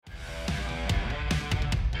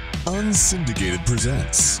Unsyndicated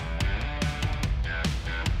presents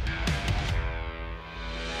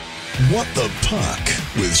What the Puck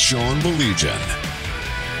with Sean Belegian.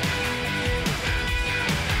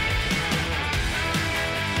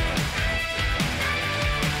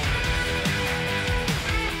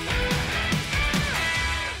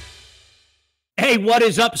 Hey, what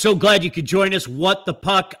is up? So glad you could join us. What the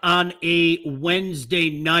Puck on a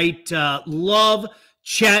Wednesday night. Love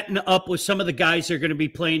chatting up with some of the guys that are going to be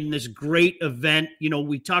playing in this great event. You know,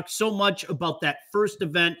 we talked so much about that first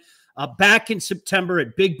event back in September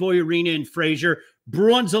at Big Boy Arena in Fraser.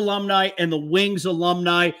 Bruins alumni and the Wings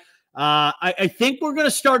alumni. I think we're going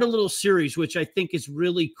to start a little series, which I think is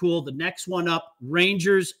really cool. The next one up,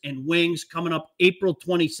 Rangers and Wings, coming up April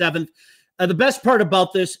 27th. The best part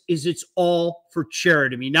about this is it's all for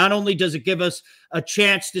charity. I mean, not only does it give us a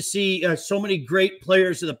chance to see so many great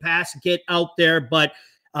players of the past get out there, but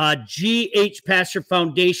G.H. Passer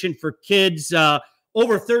Foundation for Kids,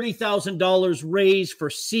 over $30,000 raised for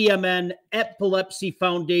CMN, Epilepsy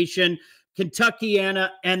Foundation, Kentuckiana,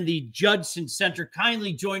 and the Judson Center.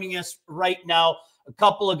 Kindly joining us right now, a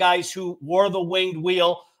couple of guys who wore the winged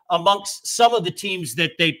wheel amongst some of the teams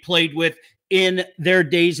that they played with in their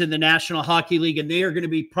days in the National Hockey League, and they are going to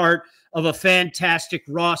be part of a fantastic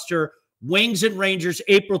roster. Wings and Rangers,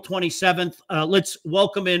 April 27th. Let's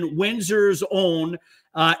welcome in Windsor's own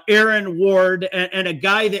Aaron Ward, and a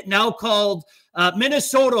guy that now called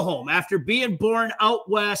Minnesota home after being born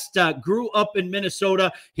out west, grew up in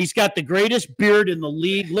Minnesota. He's got the greatest beard in the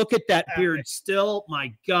league. Look at that beard still.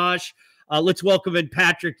 My gosh. Let's welcome in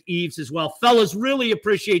Patrick Eaves as well. Fellas, really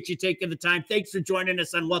appreciate you taking the time. Thanks for joining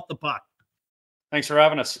us on What the Puck. Thanks for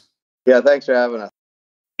having us. Yeah, thanks for having us.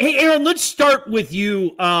 Hey, Aaron, let's start with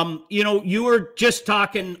you. You know, you were just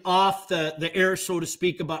talking off the air, so to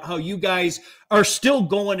speak, about how you guys are still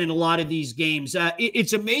going in a lot of these games.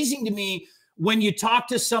 It's amazing to me when you talk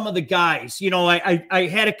to some of the guys. You know, I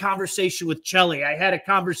had a conversation with Chelly. I had a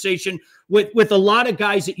conversation with a lot of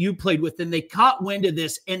guys that you played with, and they caught wind of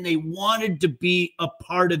this, and they wanted to be a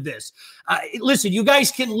part of this. Listen, you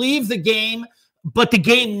guys can leave the game, but the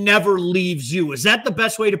game never leaves you. Is that the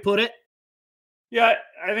best way to put it? Yeah,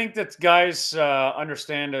 I think that guys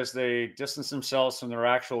understand as they distance themselves from their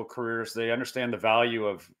actual careers, they understand the value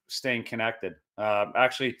of staying connected.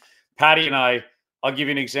 Actually, Patty and I'll give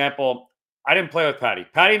you an example. I didn't play with Patty.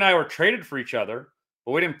 Patty and I were traded for each other,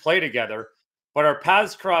 but we didn't play together. But our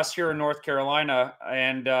paths crossed here in North Carolina,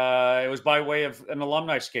 and it was by way of an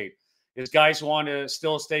alumni skate. As guys want to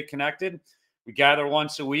still stay connected, we gather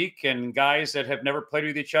once a week, and guys that have never played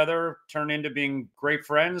with each other turn into being great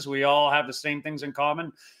friends. We all have the same things in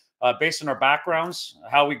common based on our backgrounds,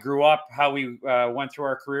 how we grew up, how we went through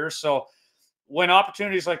our careers. So when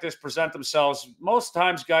opportunities like this present themselves, most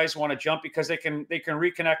times guys want to jump because they can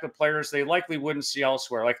reconnect with players they likely wouldn't see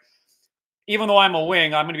elsewhere. Like, even though I'm a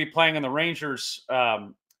wing, I'm going to be playing in the Rangers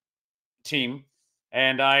team.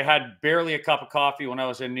 And I had barely a cup of coffee when I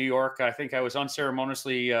was in New York. I think I was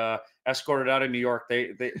unceremoniously escorted out of New York.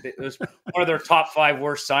 It was one of their top 5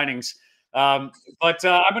 worst signings. But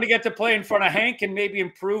I'm going to get to play in front of Hank and maybe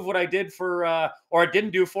improve what I did or I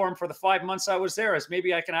didn't do for him for the 5 months I was there, as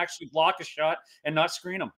maybe I can actually block a shot and not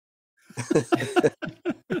screen him.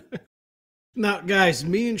 Now, guys,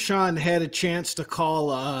 me and Sean had a chance to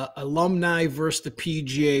call alumni versus the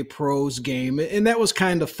PGA Pros game, and that was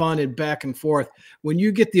kind of fun and back and forth. When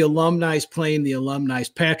you get the alumni playing the alumni,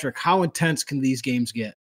 Patrick, how intense can these games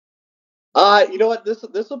get? You know what?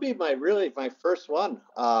 This will be my first one.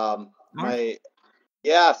 So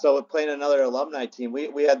we're playing another alumni team.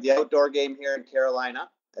 We had the outdoor game here in Carolina,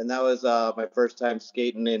 and that was my first time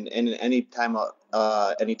skating in any type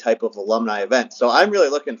of alumni event. So I'm really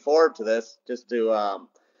looking forward to this, just to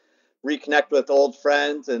reconnect with old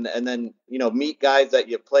friends and then, you know, meet guys that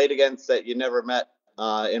you played against that you never met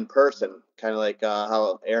in person, kind of like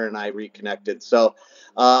how Aaron and I reconnected. So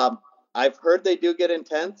I've heard they do get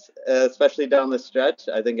intense, especially down the stretch.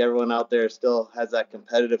 I think everyone out there still has that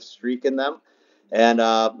competitive streak in them. And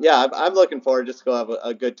I'm looking forward just to go have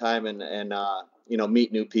a good time and you know,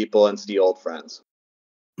 meet new people and see old friends.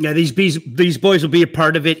 Yeah, these boys will be a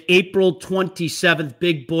part of it. April 27th,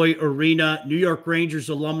 Big Boy Arena, New York Rangers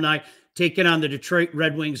alumni taking on the Detroit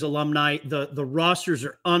Red Wings alumni. The rosters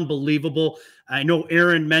are unbelievable. I know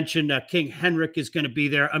Aaron mentioned King Henrik is going to be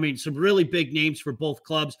there. I mean, some really big names for both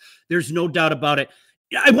clubs. There's no doubt about it.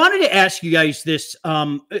 I wanted to ask you guys this,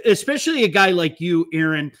 especially a guy like you,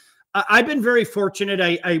 Aaron. I've been very fortunate.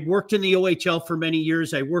 I worked in the OHL for many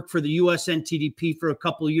years. I worked for the USNTDP for a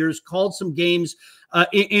couple of years, called some games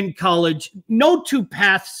in college. No two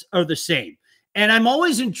paths are the same. And I'm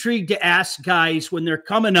always intrigued to ask guys when they're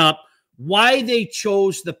coming up why they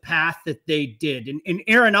chose the path that they did. And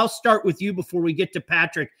Aaron, I'll start with you before we get to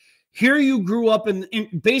Patrick. Here you grew up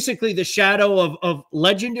in basically the shadow of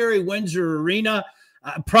legendary Windsor Arena,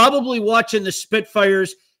 probably watching the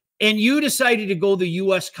Spitfires, and you decided to go the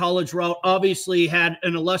U.S. college route, obviously had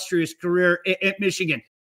an illustrious career at Michigan.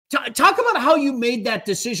 Talk about how you made that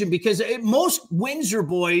decision, because most Windsor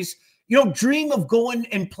boys, dream of going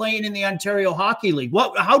and playing in the Ontario Hockey League.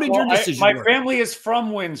 How did your decision my work? family is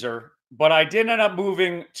from Windsor, but I did end up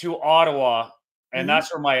moving to Ottawa, and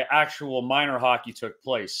that's where my actual minor hockey took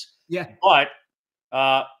place. Yeah. But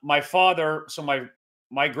my father, so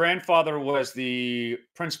my grandfather was the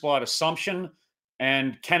principal at Assumption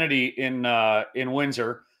and Kennedy in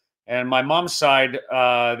Windsor, and my mom's side,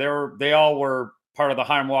 they all were part of the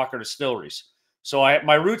Hiram Walker distilleries. So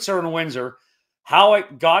my roots are in Windsor. How I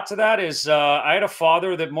got to that is I had a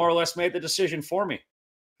father that more or less made the decision for me.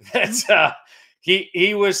 That's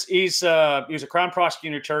he's a Crown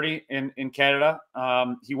prosecuting attorney in Canada.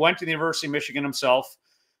 He went to the University of Michigan himself,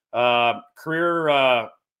 career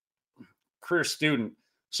student.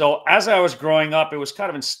 So as I was growing up, it was kind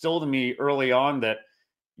of instilled in me early on that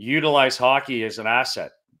utilize hockey as an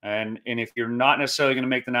asset. And if you're not necessarily going to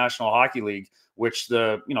make the National Hockey League, which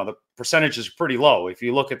the percentage is pretty low. If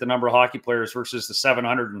you look at the number of hockey players versus the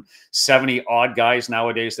 770 odd guys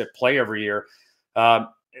nowadays that play every year,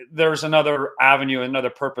 there's another avenue, another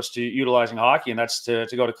purpose to utilizing hockey, and that's to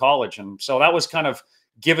go to college. And so that was kind of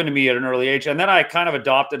given to me at an early age. And then I kind of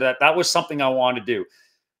adopted that. That was something I wanted to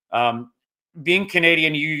do. Being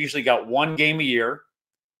Canadian, you usually got one game a year.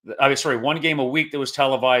 One game a week that was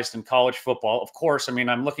televised in college football. Of course, I mean,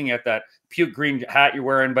 I'm looking at that puke green hat you're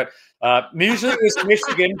wearing, but usually it was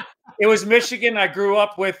Michigan. It was Michigan. I grew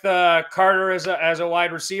up with Carter as a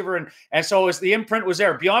wide receiver, and so as the imprint was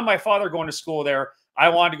there. Beyond my father going to school there, I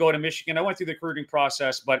wanted to go to Michigan. I went through the recruiting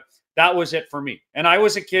process, but that was it for me. And I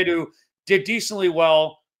was a kid who did decently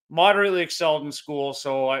well, moderately excelled in school,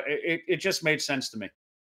 so it just made sense to me.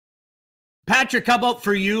 Patrick, how about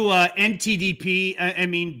for you, NTDP? I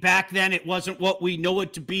mean, back then it wasn't what we know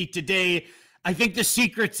it to be today. I think the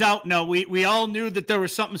secret's out now. We all knew that there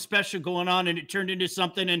was something special going on, and it turned into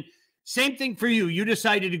something. And same thing for you. You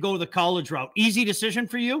decided to go the college route. Easy decision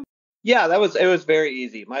for you? Yeah, it was very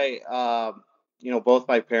easy. My both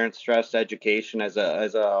my parents stressed education as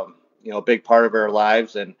a big part of our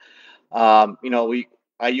lives, and I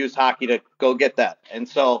used hockey to go get that. And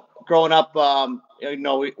so growing up,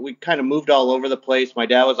 we kind of moved all over the place. My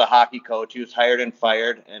dad was a hockey coach. He was hired and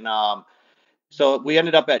fired. And so we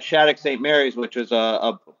ended up at Shattuck St. Mary's, which was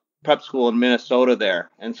a prep school in Minnesota there.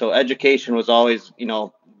 And so education was always,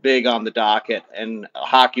 big on the docket, and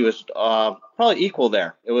hockey was probably equal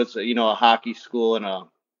there. It was, a hockey school and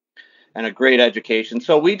a great education.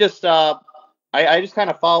 So we just, I just kind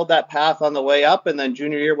of followed that path on the way up, and then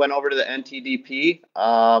junior year went over to the NTDP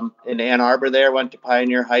in Ann Arbor there, went to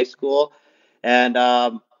Pioneer High School. And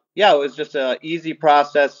it was just an easy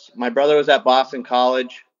process. My brother was at Boston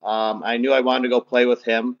College. I knew I wanted to go play with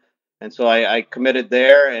him. And so I committed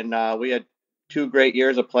there, and we had 2 great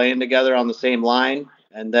years of playing together on the same line.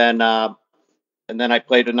 And then I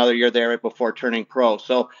played another year there right before turning pro.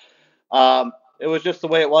 So it was just the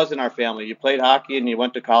way it was in our family. You played hockey and you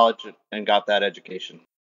went to college and got that education.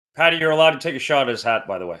 Patty, you're allowed to take a shot at his hat,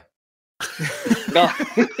 by the way. No,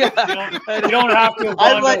 you don't have to.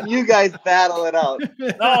 I'd let you guys battle it out.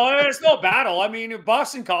 No, there's no battle. I mean,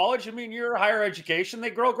 Boston College, you're higher education. They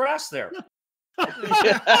grow grass there. That is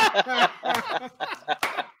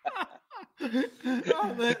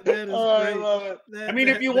great. I love it.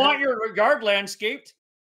 If you want your yard landscaped,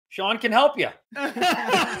 Sean can help you.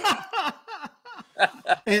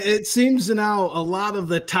 It seems now a lot of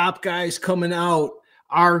the top guys coming out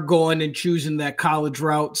are going and choosing that college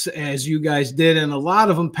routes as you guys did. And a lot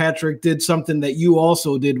of them, Patrick, did something that you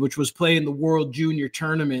also did, which was play in the World Junior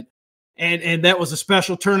Tournament. And that was a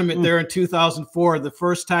special tournament there in 2004, the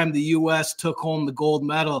first time the U.S. took home the gold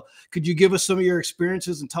medal. Could you give us some of your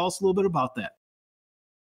experiences and tell us a little bit about that?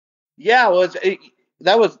 Yeah,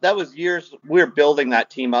 that was years. We were building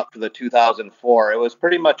that team up for the 2004. It was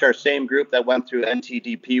pretty much our same group that went through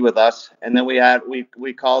NTDP with us, and then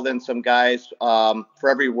we called in some guys for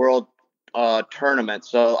every world tournament.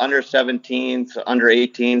 So under 17s, under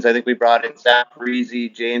 18s. I think we brought in Zach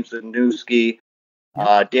Parisi, James Zanusky,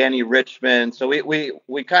 Danny Richmond. So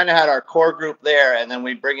we kind of had our core group there, and then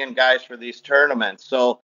we bring in guys for these tournaments.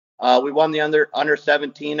 So we won the under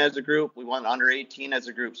 17 as a group. We won under 18 as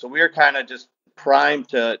a group. So we were kind of just primed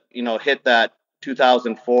to hit that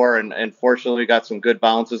 2004, and fortunately we got some good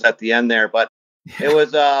bounces at the end there. But it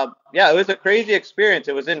was yeah, it was a crazy experience.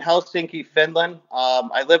 It was in Helsinki, Finland.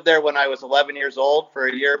 I lived there when I was 11 years old for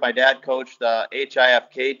a year. My dad coached the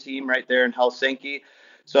HIFK team right there in Helsinki.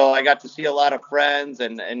 So I got to see a lot of friends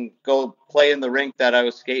and go play in the rink that I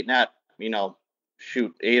was skating at,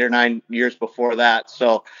 8 or 9 years before that.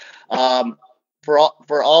 So for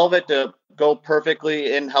all of it to go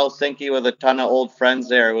perfectly in Helsinki with a ton of old friends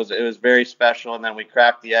there, it was very special. And then we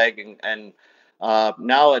cracked the egg, and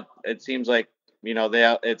now it seems like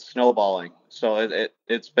it's snowballing. So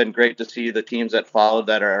it's been great to see the teams that followed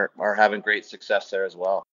that are having great success there as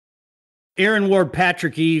well. Aaron Ward,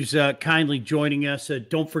 Patrick Eaves, kindly joining us.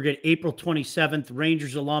 Don't forget, April 27th,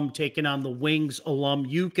 Rangers alum taking on the Wings alum.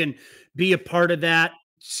 You can be a part of that,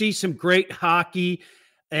 see some great hockey.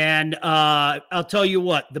 And I'll tell you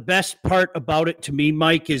what, the best part about it to me,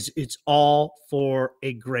 Mike, is it's all for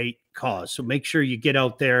a great cause. So make sure you get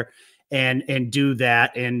out there and do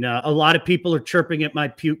that. And a lot of people are chirping at my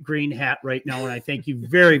puke green hat right now, and I thank you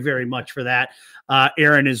very, very much for that,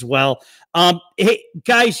 Aaron, as well. Hey,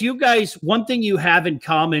 guys, one thing you have in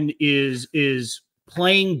common is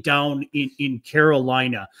playing down in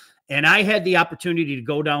Carolina. And I had the opportunity to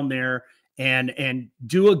go down there and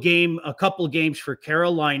do a couple of games for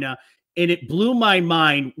Carolina, and it blew my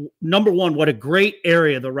mind. Number one, what a great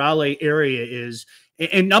area the Raleigh area is,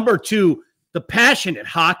 and number two, the passionate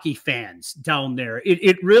hockey fans down there.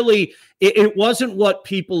 It really wasn't what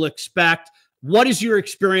people expect. What has your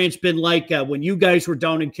experience been like when you guys were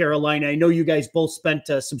down in Carolina? I know you guys both spent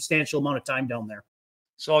a substantial amount of time down there.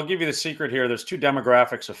 So I'll give you the secret here. There's two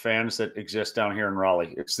demographics of fans that exist down here in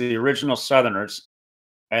Raleigh. It's the original Southerners,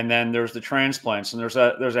 and then there's the transplants. And there's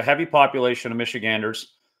a heavy population of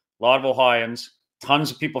Michiganders, a lot of Ohioans,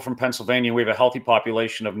 tons of people from Pennsylvania. We have a healthy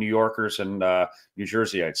population of New Yorkers and New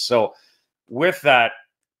Jerseyites. So with that,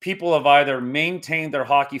 people have either maintained their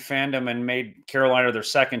hockey fandom and made Carolina their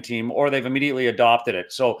second team, or they've immediately adopted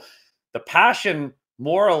it. So the passion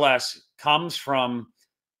more or less comes from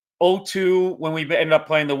 2002 when we ended up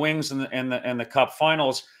playing the Wings in the Cup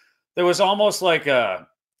finals. There was almost like an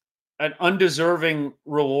undeserving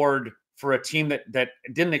reward for a team that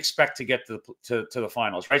didn't expect to get to the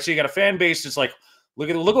finals, right? So you got a fan base that's like,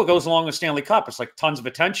 look what goes along with Stanley Cup. It's like tons of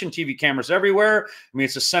attention, TV cameras everywhere. I mean,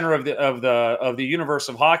 it's the center of the universe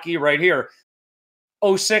of hockey right here.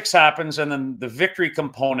 2006 happens, and then the victory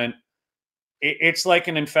component, it's like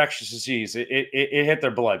an infectious disease. It hit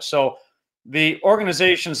their blood. So the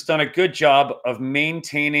organization's done a good job of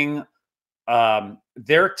maintaining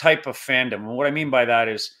their type of fandom. And what I mean by that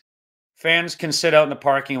is fans can sit out in the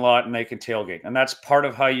parking lot and they can tailgate, and that's part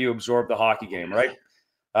of how you absorb the hockey game, right?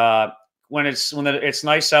 When it's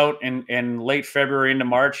nice out in late February into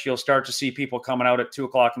March, you'll start to see people coming out at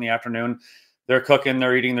 2:00 in the afternoon. They're cooking,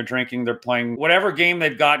 they're eating, they're drinking, they're playing whatever game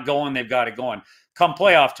they've got going. They've got it going. Come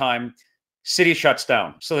playoff time, city shuts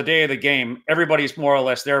down. So the day of the game, everybody's more or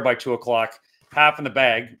less there by 2:00, half in the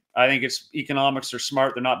bag. I think it's economics. They're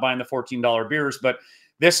smart. They're not buying the $14 beers, but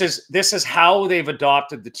this is how they've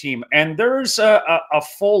adopted the team, and there's a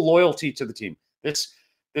full loyalty to the team.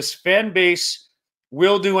 This fan base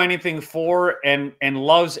will do anything for and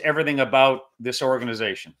loves everything about this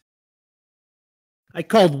organization. I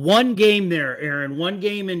called one game there, Aaron, one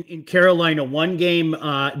game in Carolina, one game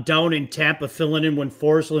down in Tampa, filling in when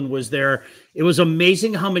Forsland was there. It was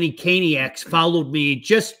amazing how many Caniacs followed me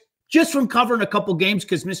just from covering a couple games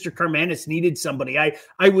because Mr. Karmanis needed somebody.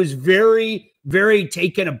 I was very, very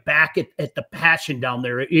taken aback at the passion down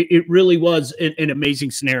there. It really was an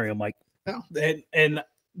amazing scenario, Mike. And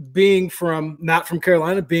being not from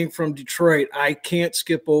Carolina, being from Detroit, I can't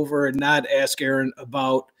skip over and not ask Aaron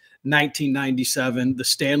about 1997, the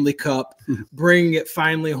Stanley Cup, bringing it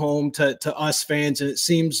finally home to us fans. And it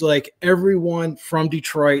seems like everyone from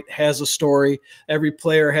Detroit has a story. Every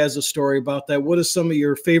player has a story about that. What are some of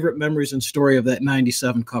your favorite memories and story of that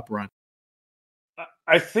 97 Cup run?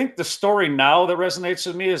 I think the story now that resonates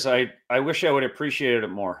with me is I wish I would have appreciated it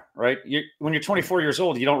more, right? When you're 24 years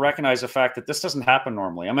old, you don't recognize the fact that this doesn't happen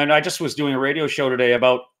normally. I mean, I just was doing a radio show today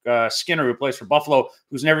about Skinner, who plays for Buffalo,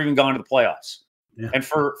 who's never even gone to the playoffs. Yeah. And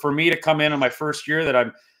for me to come in my first year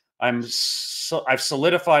that I've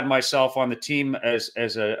solidified myself on the team as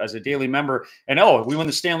a daily member, and we won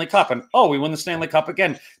the Stanley Cup, and we won the Stanley Cup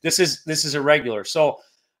again. This is a regular. So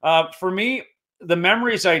for me, the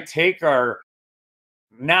memories I take are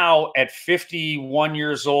now at 51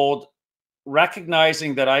 years old,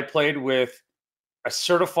 recognizing that I played with a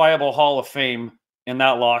certifiable Hall of Fame in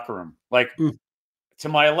that locker room. Like to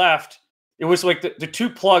my left, it was like the two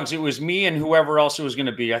plugs. It was me and whoever else it was going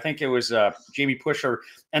to be. I think it was Jamie Pusher.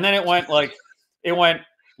 And then it went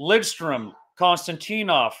Lidstrom,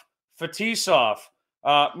 Konstantinov, Fetisov,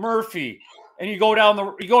 Murphy, and you go down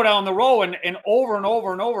the row and over and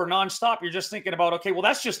over and over nonstop. You're just thinking about, okay, well,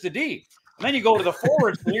 that's just the D. And then you go to the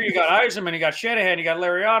forwards, and here you got Eisenman, you got Shanahan, you got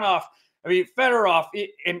Larionov, Fedorov,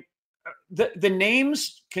 and the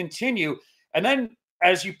names continue. And then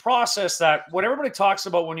as you process that, what everybody talks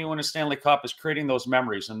about when you win a Stanley Cup is creating those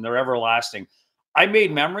memories, and they're everlasting. I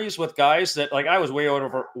made memories with guys that, like, I was way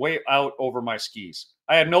out over my skis.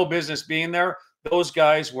 I had no business being there. Those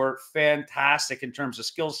guys were fantastic in terms of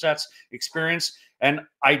skill sets, experience, and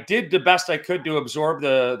I did the best I could to absorb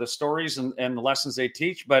the stories and the lessons they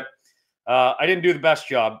teach, but I didn't do the best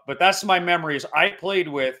job. But that's my memories. I played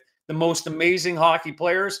with the most amazing hockey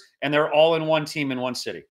players, and they're all in one team in one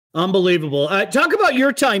city. Unbelievable. Talk about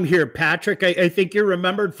your time here, Patrick. I think you're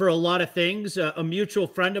remembered for a lot of things. A mutual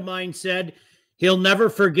friend of mine said he'll never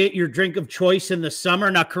forget your drink of choice in the summer.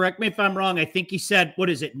 Now, correct me if I'm wrong. I think he said, what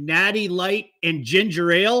is it, Natty Light and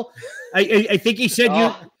ginger ale? I think he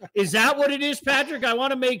said, is that what it is, Patrick? I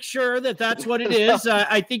want to make sure that that's what it is.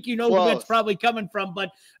 I think you know where it's probably coming from.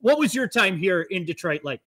 But what was your time here in Detroit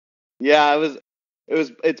like? Yeah,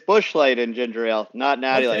 it's Busch Light and ginger ale, not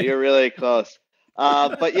Natty Light. You're really close.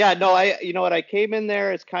 But yeah, no, you know what? I came in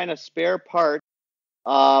there as kind of spare part.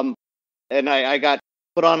 And I got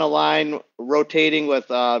put on a line rotating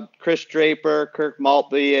with Chris Draper, Kirk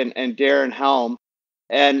Maltby, and Darren Helm.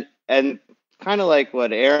 And kind of like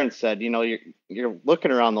what Aaron said, you know, you're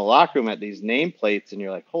looking around the locker room at these nameplates and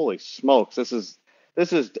you're like, holy smokes, this is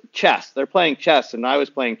chess. They're playing chess, and I was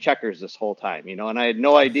playing checkers this whole time, you know, and I had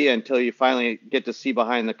no idea until you finally get to see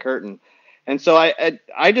behind the curtain. And so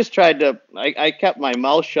I just tried to, I kept my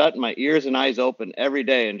mouth shut and my ears and eyes open every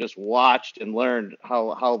day and just watched and learned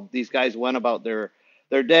how these guys went about their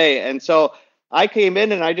day. And so I came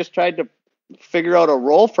in and I just tried to figure out a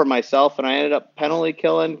role for myself, and I ended up penalty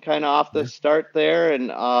killing kind of off the start there,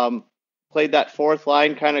 and played that fourth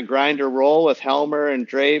line kind of grinder role with Helmer and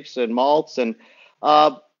Drapes and Maltz. And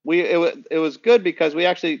it was good because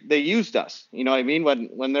they used us, you know what I mean?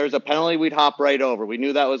 When there's a penalty, we'd hop right over. We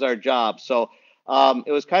knew that was our job. So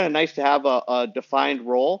it was kind of nice to have a defined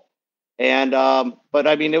role. And but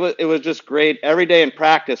I mean, it was just great every day in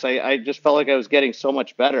practice. I just felt like I was getting so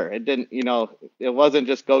much better. It didn't, you know, it wasn't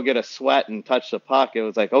just go get a sweat and touch the puck. It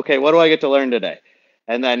was like, okay, what do I get to learn today?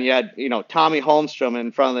 And then you had, you know, Tommy Holmstrom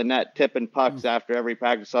in front of the net tipping pucks after every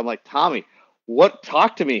practice. So I'm like, Tommy,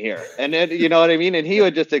 talk to me here. And then, you know what I mean? And he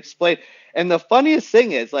would just explain. And the funniest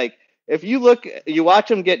thing is, like, if you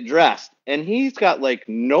watch him get dressed, and he's got like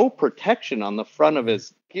no protection on the front of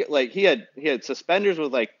his, like he had suspenders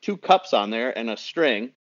with like 2 cups on there and a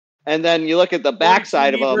string. And then you look at the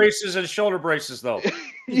backside of him. Braces and shoulder braces, though.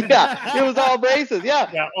 Yeah, it was all braces. Yeah.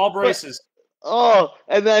 Yeah, all braces.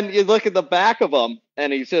 And then you look at the back of him,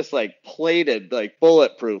 and he's just like plated, like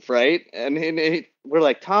bulletproof, right? And we're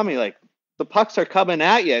like, Tommy, like, the pucks are coming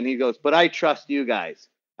at you. And he goes, but I trust you guys.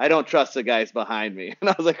 I don't trust the guys behind me. And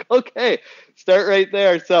I was like, okay, start right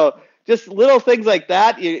there. So just little things like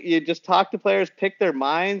that. You just talk to players, pick their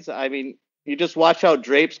minds. I mean, you just watch how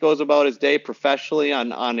Drapes goes about his day professionally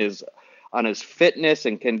on his fitness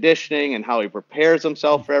and conditioning and how he prepares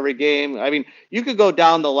himself for every game. I mean, you could go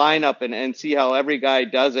down the lineup and see how every guy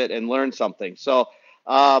does it and learn something. So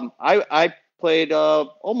I played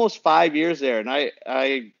almost 5 years there, and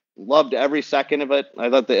I loved every second of it. I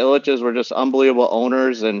thought the Illiches were just unbelievable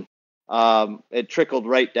owners, and it trickled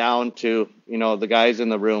right down to, you know, the guys in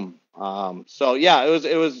the room. So yeah,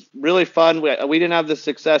 it was really fun. We didn't have the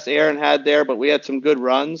success Aaron had there, but we had some good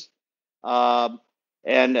runs. And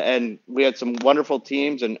we had some wonderful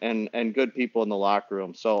teams and good people in the locker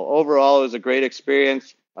room. So overall, it was a great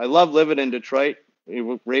experience. I love living in Detroit.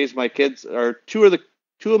 We raised my kids, or two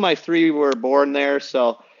of my 3 were born there.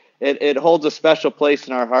 So it holds a special place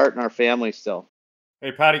in our heart and our family still.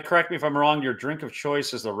 Hey, Patty, correct me if I'm wrong. Your drink of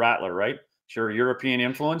choice is the Rattler, right? It's your European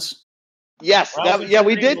influence. Yes.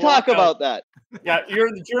 We did talk about that. Yeah. You're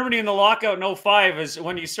in Germany in the lockout in 05 is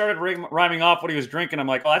when you started rhyming off what he was drinking. I'm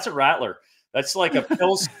like, oh, that's a Rattler. That's like a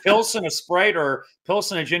Pils and a Sprite, or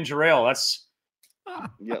Pils and a ginger ale. That's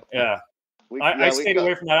yeah. I stayed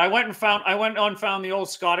away from that. I went and found the old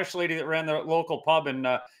Scottish lady that ran the local pub in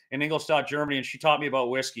Ingolstadt, Germany, and she taught me about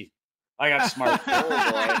whiskey. I got smart.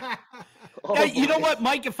 You know what,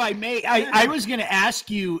 Mike, if I may, I was going to ask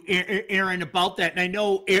you, Aaron, about that. And I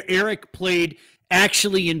know Eric played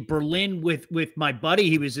actually in Berlin with my buddy.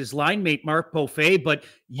 He was his line mate, Mark Beaufet, but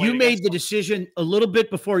you made the decision a little bit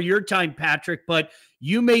before your time, Patrick, but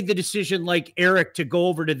you made the decision, like Eric, to go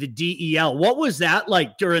over to the DEL. What was that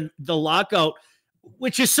like during the lockout?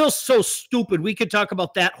 which is so stupid. We could talk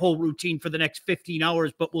about that whole routine for the next 15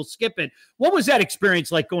 hours, but we'll skip it. What was that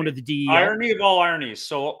experience like going to the DEL? Irony of all ironies.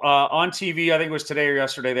 So on TV, I think it was today or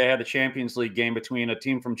yesterday, they had the Champions League game between a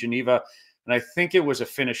team from Geneva, and I think it was a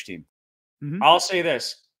Finnish team. Mm-hmm. I'll say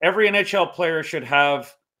this. Every NHL player should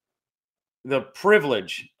have the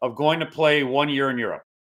privilege of going to play 1 year in Europe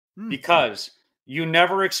because you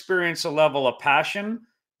never experience a level of passion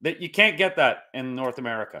that you can't get that in North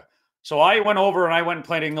America. So I went over and I went and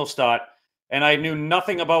played Ingolstadt, and I knew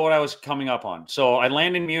nothing about what I was coming up on. So I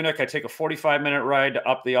land in Munich. I take a 45-minute ride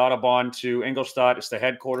up the Autobahn to Ingolstadt. It's the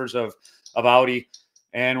headquarters of Audi.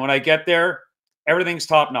 And when I get there, everything's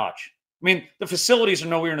top notch. I mean, the facilities are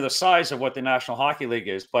nowhere near the size of what the National Hockey League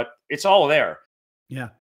is, but it's all there. Yeah.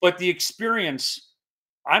 But the experience,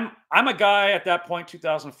 I'm a guy at that point,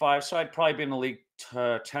 2005, so I'd probably been in the league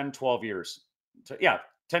 10, 12 years.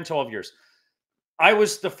 10, 12 years. I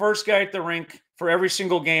was the first guy at the rink for every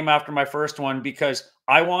single game after my first one because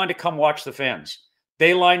I wanted to come watch the fans.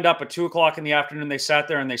 They lined up at 2:00 in the afternoon. They sat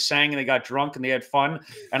there and they sang and they got drunk and they had fun.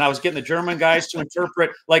 And I was getting the German guys to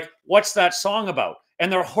interpret, like, what's that song about?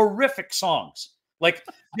 And they're horrific songs. Like,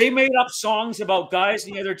 they made up songs about guys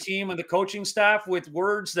in the other team and the coaching staff with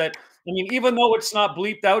words that, I mean, even though it's not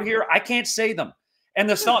bleeped out here, I can't say them. And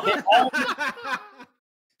the song,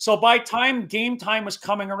 so by time game time was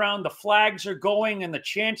coming around, the flags are going and the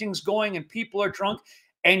chanting's going and people are drunk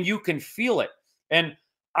and you can feel it. And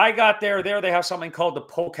I got there. They have something called the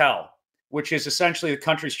Pokal, which is essentially the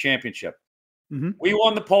country's championship. Mm-hmm. We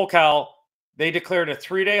won the Pokal. They declared a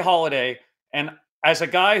 3-day holiday. And as a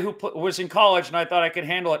guy who was in college and I thought I could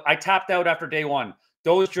handle it, I tapped out after day one.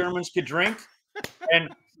 Those Germans could drink.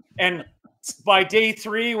 And by day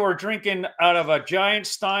 3, we're drinking out of a giant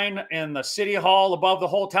stein in the city hall above the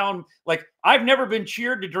whole town. Like, I've never been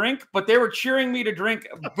cheered to drink, but they were cheering me to drink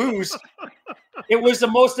booze. It was the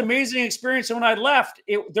most amazing experience. And when I left,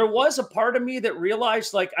 there was a part of me that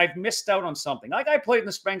realized, like, I've missed out on something. Like, I played in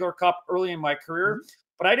the Spengler Cup early in my career,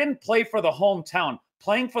 but I didn't play for the hometown.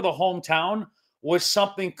 Playing for the hometown was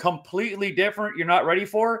something completely different you're not ready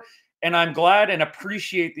for. And I'm glad and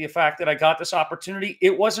appreciate the fact that I got this opportunity.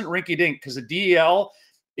 It wasn't rinky-dink because the DEL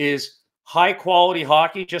is high-quality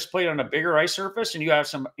hockey, just played on a bigger ice surface, and you have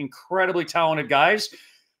some incredibly talented guys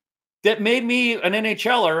that made me, an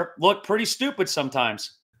NHLer, look pretty stupid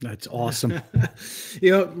sometimes. That's awesome.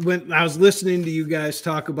 When I was listening to you guys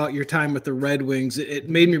talk about your time with the Red Wings, it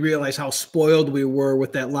made me realize how spoiled we were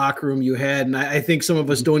with that locker room you had. And I think some of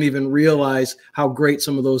us don't even realize how great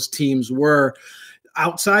some of those teams were.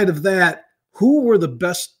 Outside of that, who was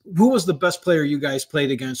the best player you guys played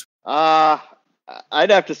against? I'd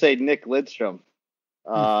have to say Nick Lidstrom.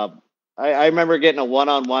 I remember getting a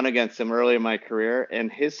one-on-one against him early in my career,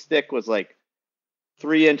 and his stick was like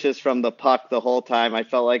 3 inches from the puck the whole time. I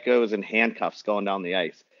felt like I was in handcuffs going down the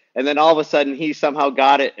ice. And then all of a sudden, he somehow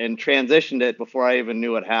got it and transitioned it before I even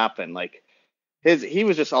knew what happened. Like, he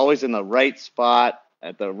was just always in the right spot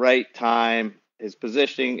at the right time, his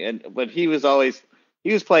positioning, but he was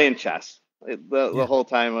playing chess the whole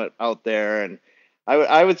time out there. And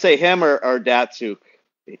I would say him or Datsuk.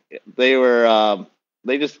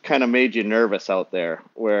 They just kind of made you nervous out there,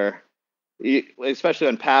 where especially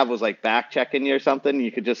when Pav was like back checking you or something,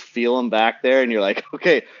 you could just feel him back there and you're like,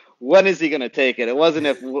 okay, when is he going to take it? It wasn't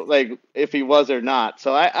if he was or not.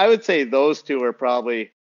 So I would say those two are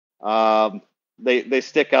probably, they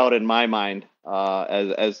stick out in my mind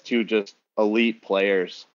as two just elite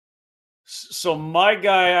players. So my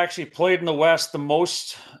guy actually played in the West the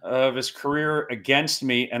most of his career against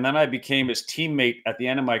me, and then I became his teammate at the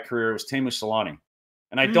end of my career. It was Teemu Selanne.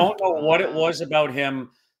 And I don't know what it was about him,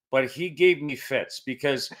 but he gave me fits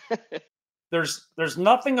because there's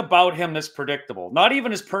nothing about him that's predictable. Not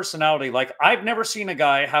even his personality. Like, I've never seen a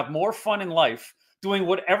guy have more fun in life doing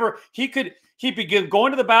whatever he could. He'd be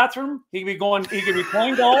going to the bathroom. He could be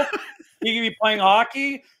playing golf. He could be playing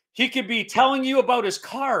hockey. He could be telling you about his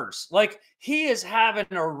cars. Like, he is having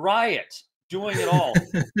a riot doing it all.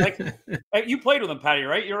 Like, you played with him, Patty,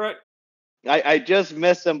 right? You're right. I just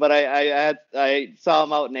missed him, but I saw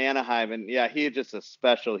him out in Anaheim, and yeah, he's just a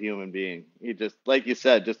special human being. He just, like you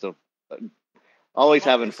said, just always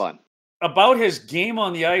having fun. About his game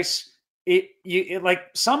on the ice, it like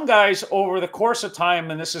some guys over the course of time,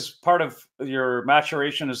 and this is part of your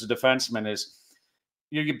maturation as a defenseman, is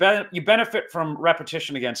you benefit from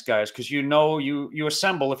repetition against guys because you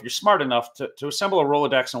assemble, if you're smart enough to assemble a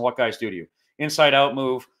Rolodex on what guys do to you. Inside out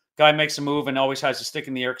move. Guy makes a move and always has a stick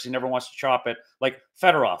in the air because he never wants to chop it. Like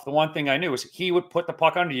Fedorov, the one thing I knew is he would put the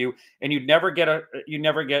puck under you, and you'd never get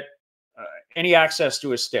any access to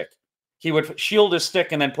his stick. he would shield his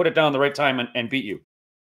stick and then put it down the right time and beat you.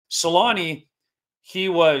 Solani, he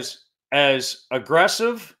was as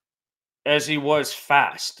aggressive as he was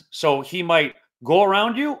fast. So he might go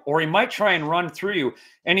around you or he might try and run through you.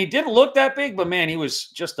 And he didn't look that big, but man, he was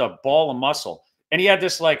just a ball of muscle. And he had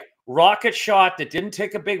this like rocket shot that didn't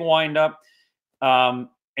take a big windup. And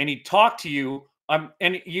he talked to you. And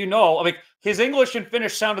like his English and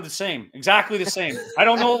Finnish sounded the same, exactly the same. I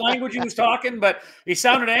don't know what language he was talking, but he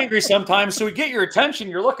sounded angry sometimes. So he get your attention.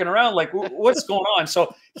 You're looking around like, what's going on?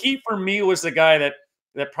 So he, for me, was the guy that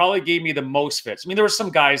probably gave me the most fits. I mean, there were some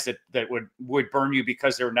guys that would burn you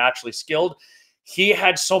because they were naturally skilled. He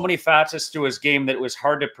had so many facets to his game that it was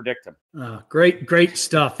hard to predict him. Oh, great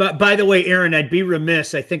stuff. By the way, Aaron, I'd be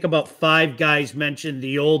remiss. I think about 5 guys mentioned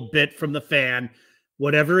the old bit from the fan.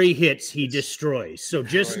 Whatever he hits, he destroys. So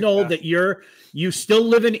just know that you still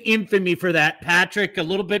live in infamy for that. Patrick, a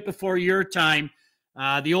little bit before your time,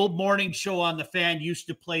 the old morning show on the fan used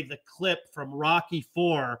to play the clip from Rocky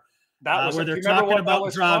IV where they're talking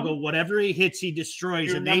about Drago. From? Whatever he hits, he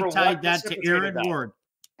destroys. And they tied that to Aaron Ward.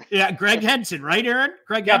 Yeah, Greg Henson, right, Aaron?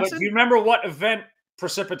 Greg Henson? But do you remember what event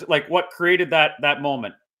what created that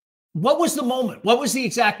moment? What was the moment? What was the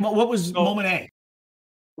exact moment? What was moment A?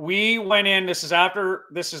 We went in. This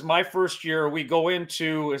is my first year. We go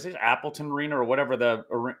into, is it Appleton Arena or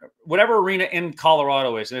whatever arena in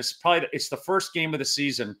Colorado is. And it's the first game of the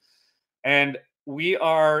season. And we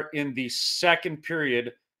are in the second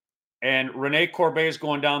period and Rene Corbet is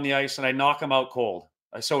going down the ice and I knock him out cold.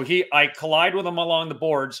 So I collide with him along the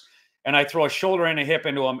boards and I throw a shoulder and a hip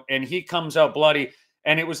into him and he comes out bloody.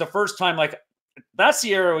 And it was the first time, like, that's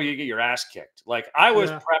the area where you get your ass kicked. Like I was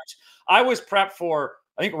prepped for,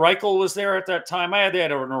 I think Reichel was there at that time. They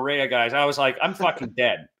had an array of guys. I was like, I'm fucking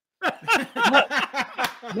dead.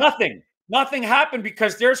 Nothing happened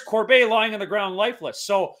because there's Corbet lying on the ground lifeless.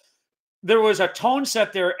 So there was a tone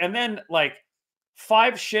set there. And then like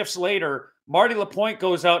 5 shifts later, Marty Lapointe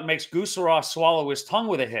goes out and makes Gusarov swallow his tongue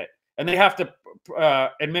with a hit. And they have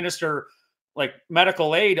to administer like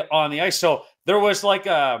medical aid on the ice. So there was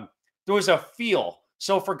a feel.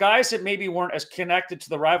 So for guys that maybe weren't as connected to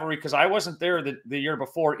the rivalry, because I wasn't there the year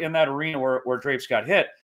before in that arena where Drapes got hit,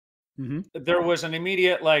 there was an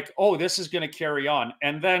immediate like, oh, this is going to carry on.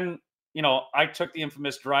 And then, I took the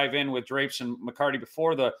infamous drive in with Drapes and McCarty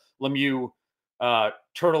before the Lemieux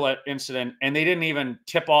turtlet incident, and they didn't even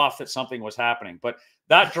tip off that something was happening. But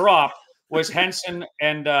that drop was Henson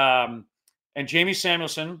and Jamie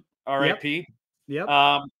Samuelson, RIP. Yep.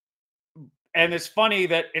 And it's funny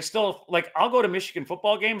that it's still like, I'll go to Michigan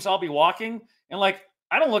football games. I'll be walking and like,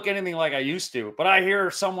 I don't look anything like I used to, but I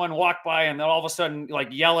hear someone walk by and then all of a sudden like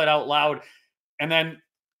yell it out loud. And then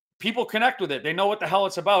people connect with it. They know what the hell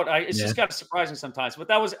it's about. It's just kind of surprising sometimes, but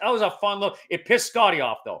that was a fun look. It pissed Scotty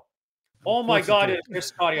off though. Oh my God, it pissed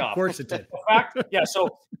Scotty off. Of course it did. So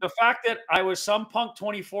the fact that I was some punk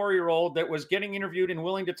 24-year-old that was getting interviewed and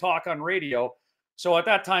willing to talk on radio. So at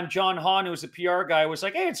that time, John Hahn, who was the PR guy, was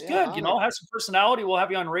like, hey, it's good. Have some personality. We'll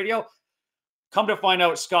have you on radio. Come to find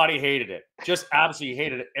out, Scotty hated it. Just absolutely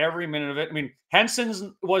hated it. Every minute of it. I mean, Henson's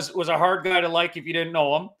was a hard guy to like if you didn't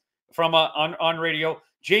know him from on radio.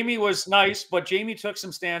 Jamie was nice, but Jamie took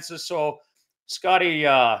some stances. So Scotty,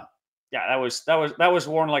 that was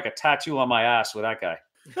worn like a tattoo on my ass with that guy.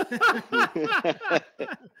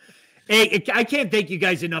 Hey, I can't thank you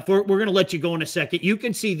guys enough. We're going to let you go in a second. You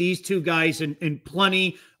can see these 2 guys and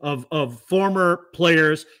plenty of former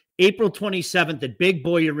players. April 27th at Big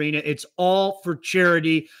Boy Arena. It's all for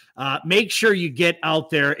charity. Make sure you get out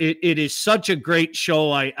there. It is such a great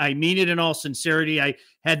show. I mean it in all sincerity. I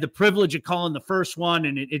had the privilege of calling the first one,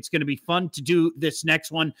 and it's going to be fun to do this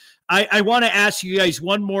next one. I want to ask you guys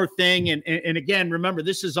one more thing. And again, remember,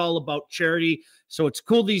 this is all about charity. So it's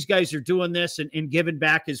cool these guys are doing this and giving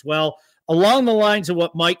back as well. Along the lines of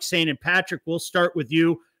what Mike's saying, and Patrick, we'll start with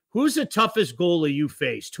you. Who's the toughest goalie you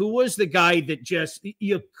faced? Who was the guy that just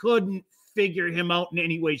you couldn't figure him out in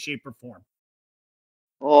any way, shape, or form?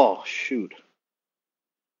 Oh, shoot.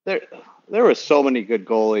 There were so many good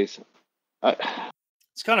goalies.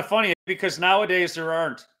 It's kind of funny because nowadays there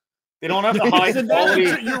aren't. They don't have the high quality,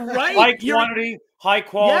 You're right. high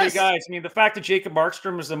quality guys. I mean, the fact that Jacob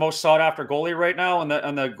Markstrom is the most sought after goalie right now on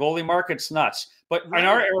the goalie market's nuts. But in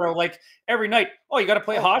our era, like every night, oh, you got to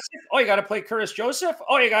play Hosek. Oh, you got to play Curtis Joseph.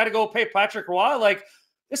 Oh, you got to go pay Patrick Roy. Like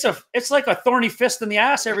it's like a thorny fist in the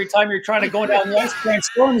ass every time you're trying to go down the ice and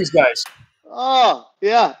score these guys. Oh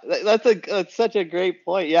yeah, that's such a great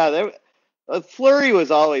point. Yeah, Flower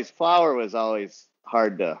was always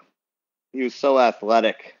hard to. He was so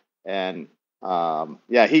athletic, and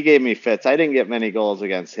he gave me fits. I didn't get many goals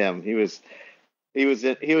against him. He was He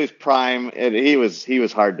was prime, and he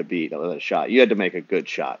was hard to beat with a shot. You had to make a good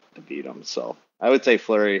shot to beat him. So I would say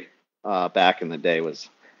Fleury back in the day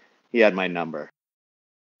he had my number.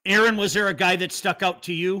 Aaron, was there a guy that stuck out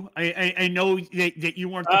to you? I know that you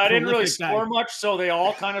weren't the I didn't really guy. score much, so they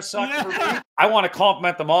all kind of sucked for me. I want to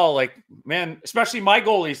compliment them all. Like, man, especially my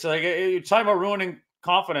goalies. Like, you're talking about ruining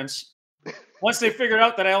confidence. Once they figured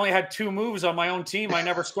out that I only had 2 moves on my own team, I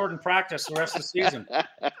never scored in practice the rest of the season.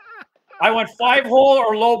 I went 5-hole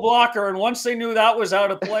or low blocker, and once they knew that was out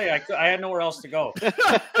of play, I had nowhere else to go.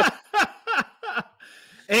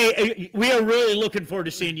 Hey, we are really looking forward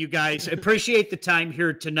to seeing you guys. Appreciate the time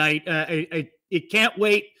here tonight. I can't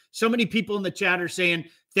wait. So many people in the chat are saying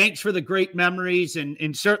thanks for the great memories,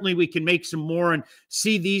 and certainly we can make some more and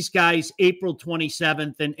see these guys April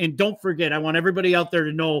 27th. And don't forget, I want everybody out there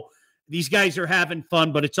to know these guys are having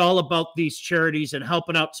fun, but it's all about these charities and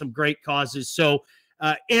helping out some great causes. So,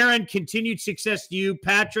 Aaron, continued success to you.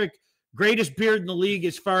 Patrick, greatest beard in the league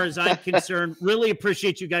as far as I'm concerned. Really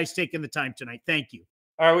appreciate you guys taking the time tonight. Thank you.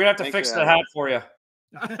 All right, we're going to have to fix the hat for you.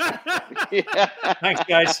 Yeah. Thanks,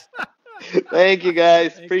 guys. Thank you,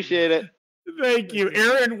 guys. Appreciate it. Thank you.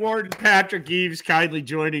 Aaron Ward and Patrick Eaves kindly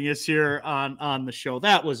joining us here on the show.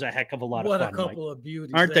 That was a heck of a lot of fun. What a couple of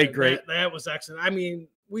beauties. Aren't they great? That was excellent. I mean,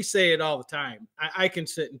 we say it all the time. I can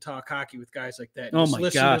sit and talk hockey with guys like that. And oh just my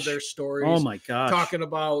listen gosh. to their stories. Oh my gosh. Talking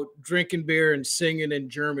about drinking beer and singing in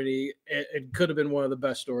Germany. It could have been one of the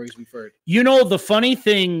best stories we've heard. You know, the funny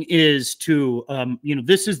thing is too,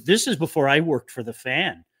 this is before I worked for the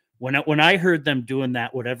Fan. When I heard them doing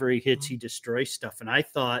that, whatever he hits, he destroys stuff. And I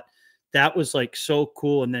thought that was like so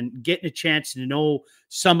cool. And then getting a chance to know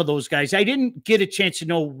some of those guys. I didn't get a chance to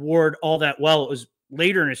know Ward all that well. It was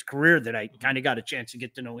later in his career that I kind of got a chance to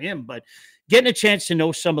get to know him, but getting a chance to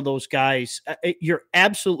know some of those guys, you're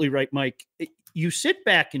absolutely right, Mike. You sit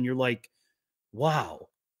back and you're like, wow,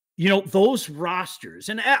 those rosters.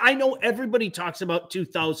 And I know everybody talks about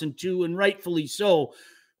 2002 and rightfully so,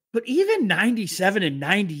 but even 97 and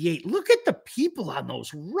 98, look at the people on those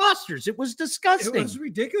rosters. It was disgusting. It was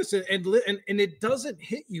ridiculous. And it doesn't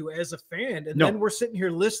hit you as a fan. And then we're sitting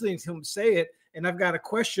here listening to him say it. And I've got a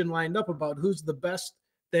question lined up about who's the best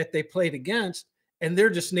that they played against. And they're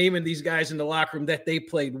just naming these guys in the locker room that they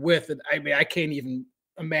played with. And I mean, I can't even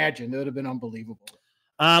imagine. It would have been unbelievable.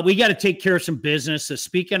 We got to take care of some business.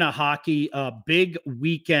 Speaking of hockey, big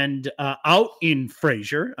weekend out in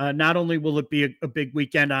Fraser. Not only will it be a big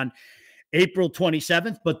weekend on April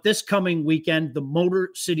 27th, but this coming weekend, the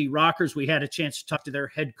Motor City Rockers, we had a chance to talk to their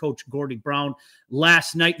head coach, Gordy Brown,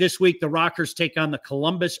 last night. This week, the Rockers take on the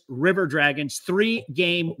Columbus River Dragons,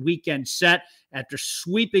 3-game weekend set. After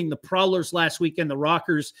sweeping the Prowlers last weekend, the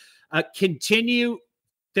Rockers continue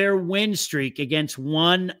their win streak against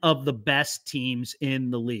one of the best teams in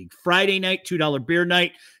the league. Friday night, $2 beer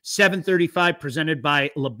night, 7:35, presented by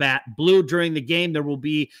Labatt Blue. During the game, there will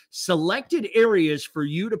be selected areas for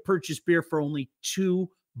you to purchase beer for only $2.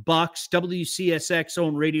 WCSX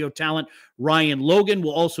own radio talent Ryan Logan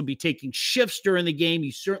will also be taking shifts during the game.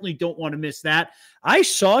 You certainly don't want to miss that. I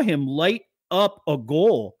saw him light up a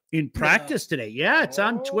goal in practice today. Yeah, it's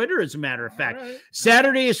on Twitter, as a matter of fact. Right.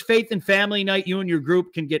 Saturday is Faith and Family Night. You and your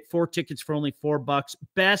group can get 4 tickets for only $4.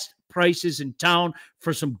 Best prices in town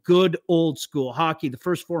for some good old school hockey. The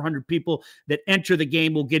first 400 people that enter the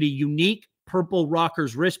game will get a unique purple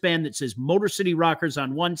Rockers wristband that says Motor City Rockers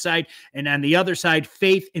on one side, and on the other side,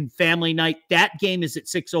 Faith and Family Night. That game is at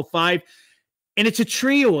 6:05. And it's a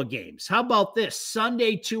trio of games. How about this?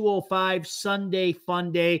 Sunday, 2:05, Sunday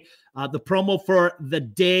Fun Day. The promo for the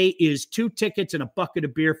day is 2 tickets and a bucket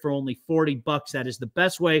of beer for only $40. That is the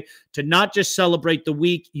best way to not just celebrate the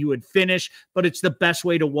week you would finish, but it's the best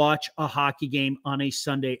way to watch a hockey game on a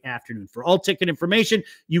Sunday afternoon. For all ticket information,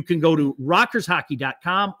 you can go to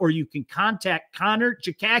rockershockey.com or you can contact Connor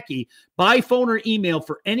Jakacki by phone or email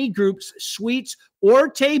for any groups, suites, or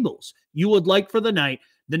tables you would like for the night.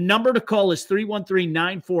 The number to call is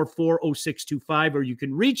 313-944-0625, or you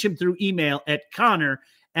can reach him through email at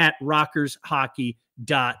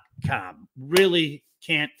connor@rockershockey.com. Really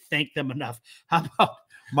can't thank them enough. How about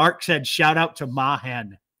Mark said, shout out to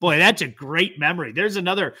Mahan. Boy, that's a great memory. There's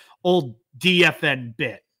another old DFN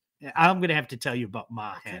bit. I'm going to have to tell you about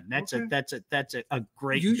Mahan. That's a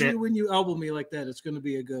great Usually bit. When you elbow me like that, it's going to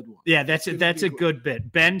be a good one. Yeah, that's a good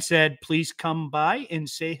bit. Ben said, please come by and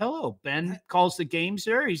say hello. Ben calls the games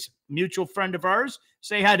there. He's a mutual friend of ours.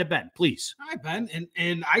 Say hi to Ben, please. Hi, Ben.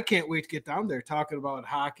 And I can't wait to get down there talking about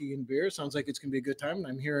hockey and beer. Sounds like it's going to be a good time. And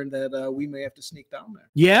I'm hearing that we may have to sneak down there.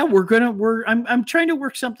 Yeah, I'm trying to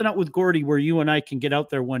work something out with Gordy where you and I can get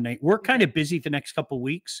out there one night. We're kind of busy the next couple of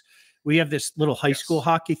weeks. We have this little high school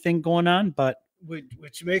hockey thing going on, but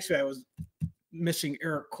which makes me, I was missing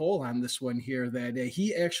Eric Cole on this one here, that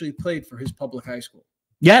he actually played for his public high school.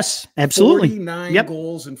 Yes, absolutely. 49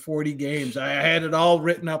 goals in 40 games. I had it all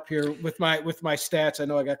written up here with my stats. I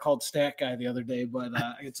know I got called stat guy the other day, but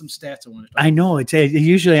I got some stats I want to talk I know. It's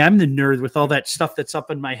usually I'm the nerd with all that stuff that's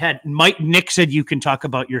up in my head. Nick said you can talk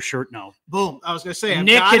about your shirt now. Boom. I was going to say,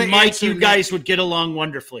 Nick and Mike, you guys would get along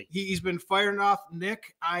wonderfully. He's been firing off.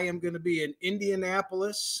 Nick, I am going to be in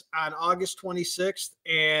Indianapolis on August 26th,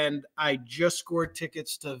 and I just scored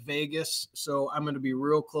tickets to Vegas, so I'm going to be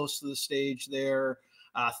real close to the stage there.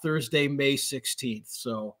 Thursday, May 16th.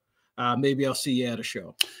 So maybe I'll see you at a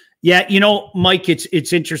show. Yeah, Mike,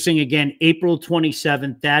 it's interesting. Again, April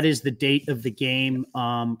 27th, that is the date of the game.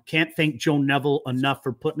 Can't thank Joe Neville enough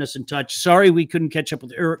for putting us in touch. Sorry we couldn't catch up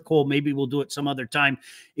with Eric Cole. Maybe we'll do it some other time.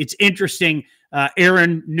 It's interesting.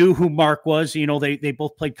 Aaron knew who Mark was. They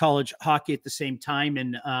both played college hockey at the same time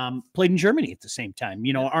and played in Germany at the same time.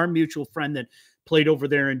 Our mutual friend that played over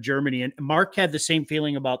there in Germany. And Mark had the same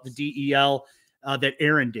feeling about the DEL that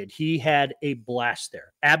Aaron did. He had a blast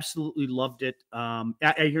there. Absolutely loved it. I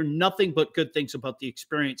hear nothing but good things about the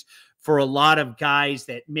experience for a lot of guys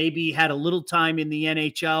that maybe had a little time in the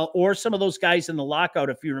NHL, or some of those guys in the lockout,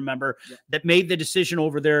 if you remember, that made the decision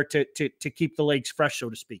over there to keep the legs fresh, so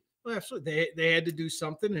to speak. Well, absolutely. They had to do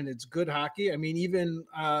something, and it's good hockey. I mean, even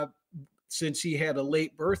since he had a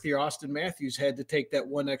late birth here, Austin Matthews had to take that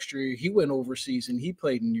one extra year. He went overseas, and he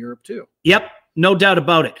played in Europe too. Yep, no doubt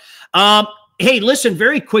about it. Hey, listen,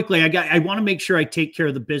 very quickly, I want to make sure I take care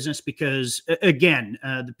of the business because, again,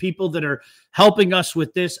 the people that are helping us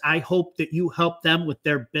with this, I hope that you help them with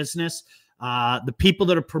their business. The people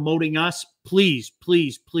that are promoting us, please,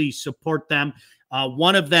 please, please support them.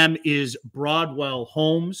 One of them is Broadwell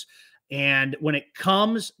Homes. And when it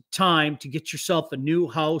comes time to get yourself a new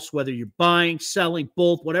house, whether you're buying, selling,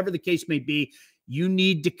 both, whatever the case may be, you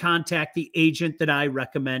need to contact the agent that I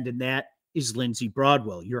recommend, and that is Lindsay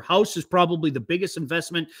Broadwell. Your house is probably the biggest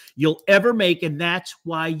investment you'll ever make, and that's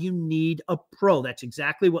why you need a pro. That's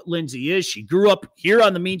exactly what Lindsay is. She grew up here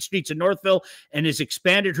on the mean streets of Northville and has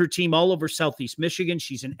expanded her team all over Southeast Michigan.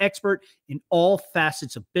 She's an expert in all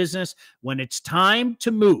facets of business. When it's time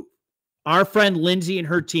to move, our friend Lindsay and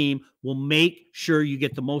her team will make sure you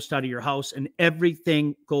get the most out of your house and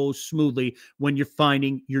everything goes smoothly when you're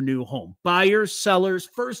finding your new home. Buyers, sellers,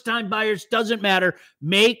 first-time buyers, doesn't matter.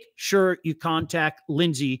 Make sure you contact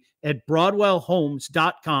Lindsay at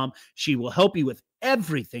BroadwellHomes.com. She will help you with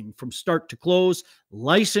everything from start to close.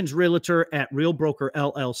 Licensed realtor at Real Broker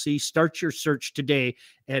LLC. Start your search today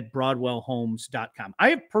at BroadwellHomes.com. I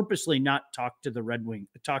have purposely not talked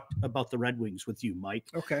about the Red Wings with you, Mike.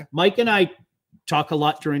 Okay. Mike and I talk a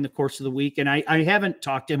lot during the course of the week, and I haven't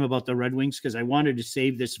talked to him about the Red Wings because I wanted to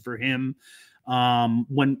save this for him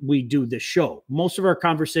when we do this show. Most of our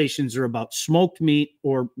conversations are about smoked meat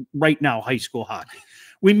or right now high school hockey.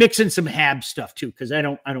 We mix in some Habs stuff too, because I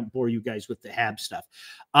don't bore you guys with the Habs stuff.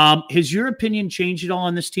 Has your opinion changed at all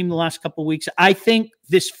on this team the last couple of weeks? I think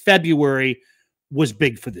this February was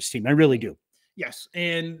big for this team. I really do. Yes,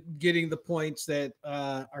 and getting the points that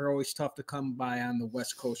are always tough to come by on the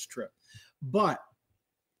West Coast trip. But,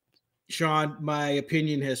 Sean, my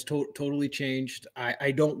opinion has totally changed.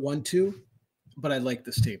 I don't want to, but I like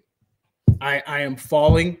this team. I am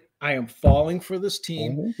falling. I am falling for this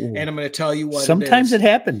team, and I'm going to tell you what Sometimes it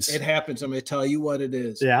happens. It happens. I'm going to tell you what it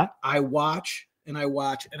is. Yeah. I watch, and I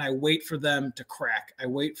wait for them to crack. I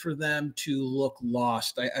wait for them to look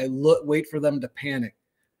lost. I wait for them to panic.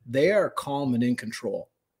 They are calm and in control.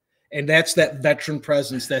 And that's that veteran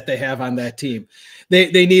presence that they have on that team. They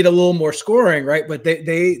need a little more scoring, right? But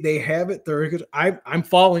they have it. They're good. I'm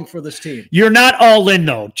falling for this team. You're not all in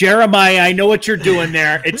though, Jeremiah. I know what you're doing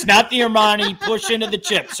there. It's not the Armani push into the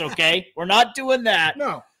chips. Okay, we're not doing that.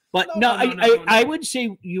 No. I would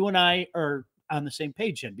say you and I are on the same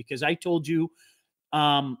page then, because I told you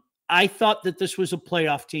I thought that this was a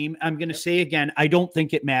playoff team. I'm going to say again, I don't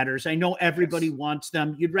think it matters. I know everybody wants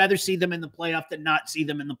them. You'd rather see them in the playoff than not see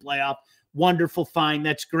them in the playoff. Wonderful. Fine.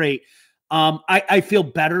 That's great. I feel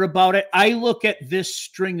better about it. I look at this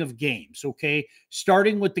string of games, okay,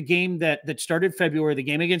 starting with the game that started February, the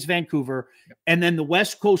game against Vancouver, and then the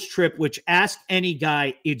West Coast trip, which ask any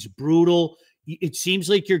guy, it's brutal. It seems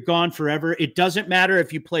like you're gone forever. It doesn't matter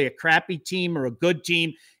if you play a crappy team or a good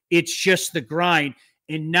team. It's just the grind.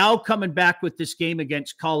 And now coming back with this game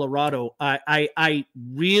against Colorado, I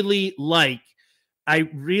really,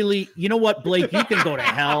 you know what, Blake, you can go to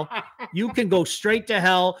hell. You can go straight to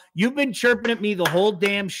hell. You've been chirping at me the whole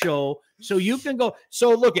damn show. So you can go.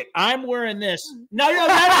 So look I'm wearing this. No.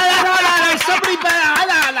 Somebody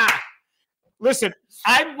better. Listen,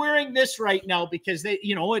 I'm wearing this right now because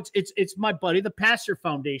it's my buddy, the Passer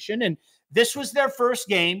Foundation, and this was their first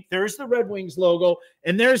game. There's the Red Wings logo,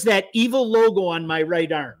 and there's that evil logo on my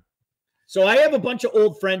right arm. So I have a bunch of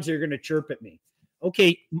old friends that are going to chirp at me.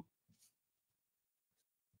 Okay.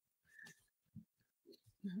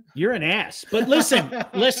 You're an ass. But listen.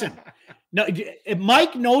 No,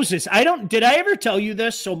 Mike knows this. Did I ever tell you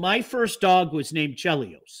this? So my first dog was named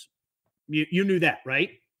Chelios. You knew that,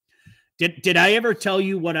 right? Did I ever tell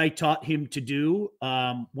you what I taught him to do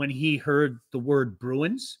when he heard the word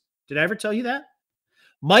Bruins? Did I ever tell you that?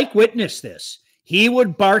 Mike witnessed this. He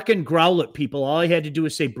would bark and growl at people. All I had to do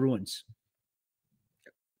was say Bruins.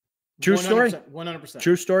 True story? 100%.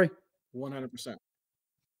 True story? 100%.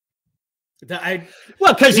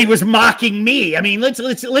 Because he was mocking me. I mean,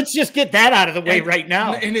 let's just get that out of the way right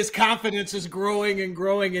now. And his confidence is growing and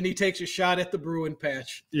growing, and he takes a shot at the Bruin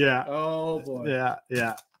patch. Yeah. Oh boy. Yeah.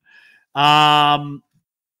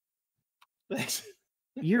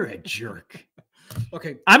 You're a jerk.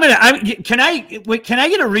 Okay. Can I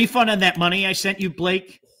get a refund on that money I sent you,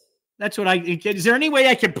 Blake? That's what is there any way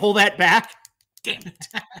I can pull that back? Damn it.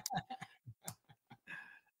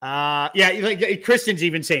 Like Kristen's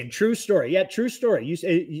even saying true story. Yeah, true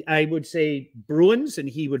story. I would say Bruins, and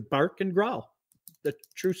he would bark and growl. The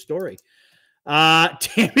true story.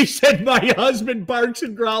 Tammy said my husband barks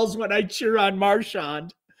and growls when I cheer on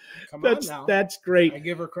Marchand. That's great. I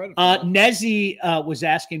give her credit for that. Nezzy was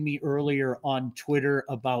asking me earlier on Twitter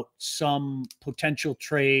about some potential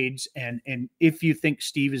trades and if you think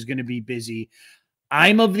Steve is going to be busy.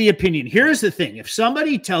 I'm of the opinion. Here's the thing. If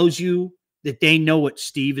somebody tells you that they know what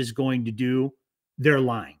Steve is going to do, they're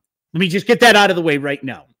lying. Let me just get that out of the way right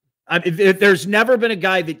now. If there's never been a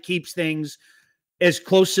guy that keeps things as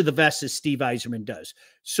close to the vest as Steve Yzerman does.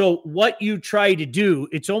 So what you try to do,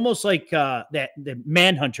 it's almost like the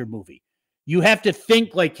Manhunter movie. You have to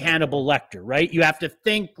think like Hannibal Lecter, right? You have to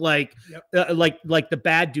think like the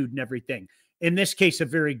bad dude and everything. In this case, a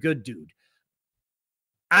very good dude.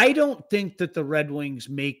 I don't think that the Red Wings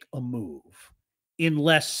make a move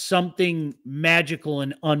unless something magical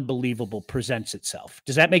and unbelievable presents itself.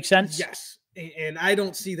 Does that make sense? Yes. And I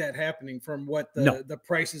don't see that happening from what the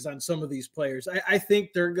prices on some of these players. I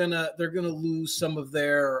think they're gonna lose some of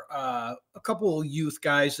their a couple of youth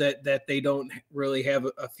guys that they don't really have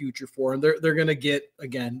a future for, and they're gonna get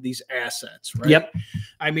again these assets, right? Yep.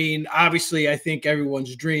 I mean, obviously, I think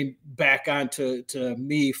everyone's dream back onto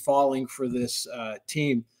me falling for this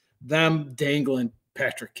team, them dangling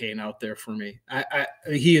Patrick Kane out there for me.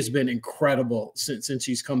 He has been incredible since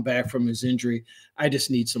he's come back from his injury. I just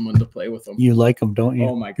need someone to play with him. You like him, don't you?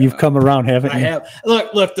 Oh my God. You've come around, haven't you? I have.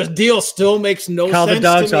 Look, the deal still makes no sense. Call the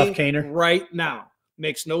dogs to me off, Kaner. Right now.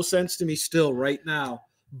 Makes no sense to me still right now.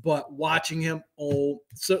 But watching him, so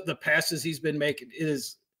the passes he's been making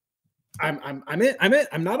is I'm in.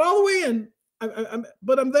 I'm not all the way in.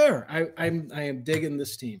 But I'm there. I am digging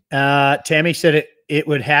this team. Tammy said it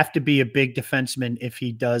would have to be a big defenseman if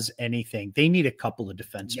he does anything. They need a couple of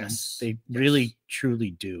defensemen. Yes. They really,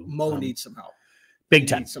 truly do. Mo needs some help. Big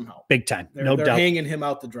time. Needs some help. Big time. They're doubt. Hanging him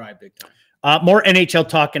out to dry big time. More NHL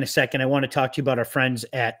talk in a second. I want to talk to you about our friends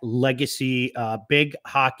at Legacy, big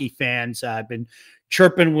hockey fans. I've been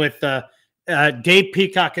chirping with Dave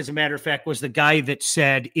Peacock, as a matter of fact, was the guy that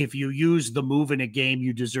said, if you use the move in a game,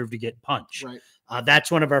 you deserve to get punched. Right.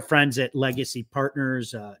 That's one of our friends at Legacy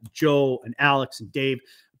Partners, Joe and Alex and Dave.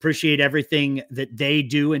 Appreciate everything that they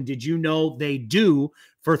do. And did you know they do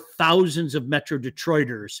for thousands of Metro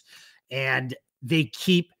Detroiters, and they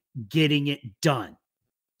keep getting it done.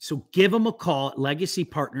 So give them a call at Legacy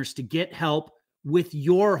Partners to get help with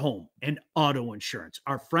your home and auto insurance.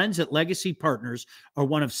 Our friends at Legacy Partners are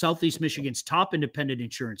one of Southeast Michigan's top independent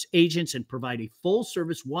insurance agents and provide a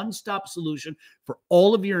full-service, one-stop solution for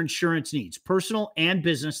all of your insurance needs, personal and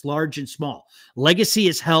business, large and small. Legacy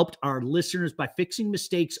has helped our listeners by fixing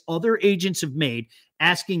mistakes other agents have made,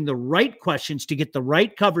 asking the right questions to get the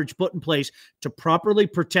right coverage put in place to properly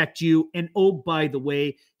protect you, and, oh, by the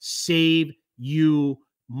way, save you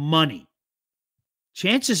money.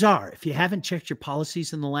 Chances are, if you haven't checked your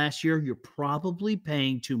policies in the last year, you're probably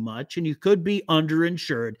paying too much and you could be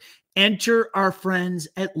underinsured. Enter our friends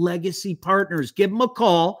at Legacy Partners. Give them a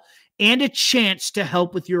call and a chance to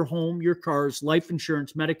help with your home, your cars, life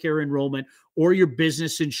insurance, Medicare enrollment, or your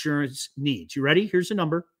business insurance needs. You ready? Here's the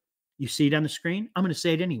number. You see it on the screen? I'm going to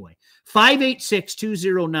say it anyway.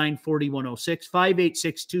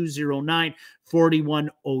 586-209-4106,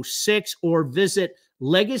 586-209-4106, or visit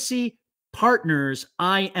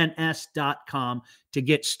LegacyPartnersINS.com to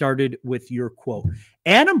get started with your quote.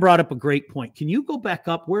 Adam brought up a great point. Can you go back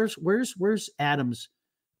up? Where's Adam's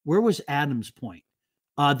Where was Adams' point?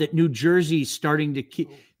 That New Jersey's starting to keep.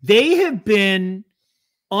 They have been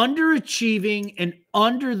underachieving and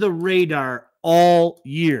under the radar all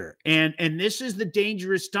year. And this is the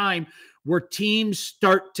dangerous time where teams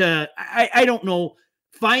start to, I don't know,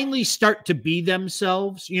 finally start to be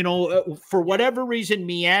themselves, for whatever reason,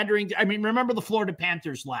 meandering. I mean, remember the Florida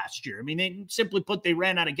Panthers last year. I mean, they simply put, they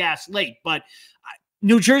ran out of gas late, but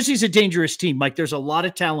New Jersey's a dangerous team, Mike. There's a lot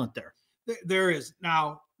of talent there. There is.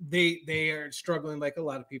 Now, they are struggling like a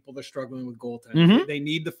lot of people. They're struggling with goaltending. Mm-hmm. They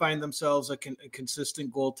need to find themselves a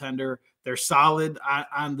consistent goaltender. They're solid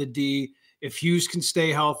on the D. If Hughes can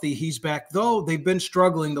stay healthy, he's back. Though they've been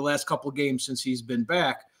struggling the last couple of games since he's been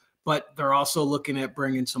back, but they're also looking at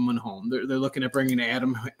bringing someone home. They're looking at bringing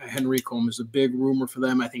Adam Henrique home. Is a big rumor for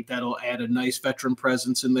them. I think that'll add a nice veteran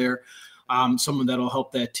presence in there, someone that'll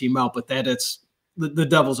help that team out. But the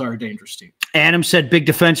Devils are a dangerous team. Adam said big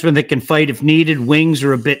defenseman that can fight if needed. Wings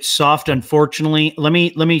are a bit soft, unfortunately. Let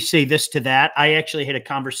me say this to that. I actually had a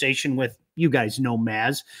conversation with, you guys know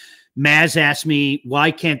Maz. Maz asked me,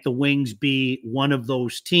 why can't the Wings be one of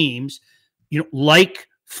those teams, like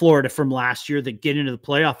Florida from last year, that get into the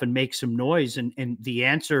playoff and make some noise? And the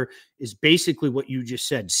answer is basically what you just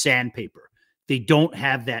said, sandpaper. They don't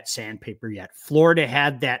have that sandpaper yet. Florida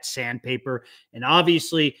had that sandpaper, and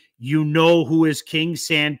obviously who is king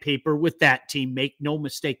sandpaper with that team. Make no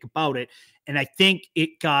mistake about it. And I think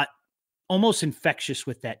it got almost infectious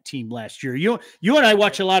with that team last year. You and I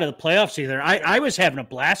watch a lot of the playoffs either. I was having a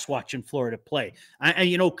blast watching Florida play.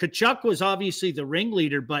 Tkachuk was obviously the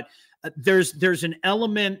ringleader, but there's an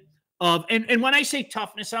element of, and when I say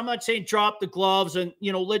toughness, I'm not saying drop the gloves and,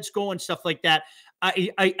 let's go and stuff like that.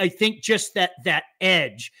 I think just that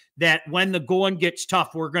edge, that when the going gets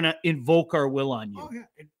tough, we're going to invoke our will on you. Oh, yeah.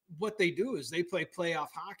 And what they do is they play playoff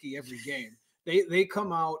hockey every game. They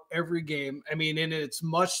come out every game. I mean, and it's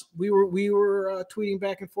must. We were tweeting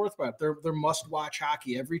back and forth about it. They're must watch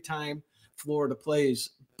hockey every time Florida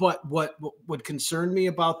plays. But what concerned me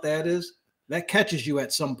about that is that catches you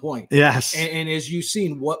at some point. Yes. And as you've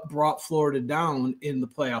seen, what brought Florida down in the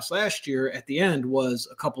playoffs last year at the end was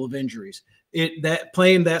a couple of injuries. That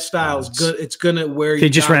playing that style is good. It's going to wear you. They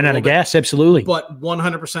just ran out of gas. Absolutely. But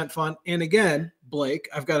 100% fun. And again, Blake,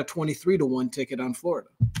 I've got a 23-1 ticket on Florida.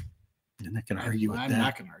 I'm not going to argue with that. I'm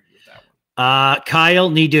not going to argue with that one. Kyle,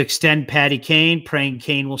 need to extend Patty Kane. Praying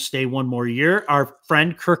Kane will stay one more year. Our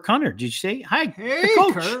friend Kirk Hunter. Did you say hi? Hey,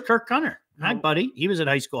 Coach Kirk Hunter. Hi, buddy. He was at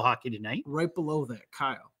high school hockey tonight. Right below that,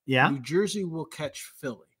 Kyle. Yeah. New Jersey will catch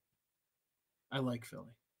Philly. I like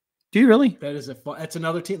Philly. Do you really? That's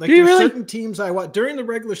another team. Like, there's certain teams I watch during the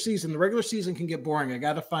regular season. The regular season can get boring. I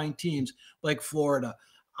got to find teams like Florida,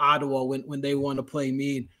 Ottawa when they want to play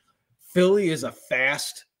mean. Philly is a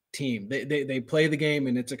fast team. They play the game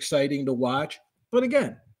and it's exciting to watch. But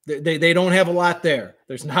again, they don't have a lot there.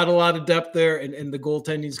 There's not a lot of depth there, and the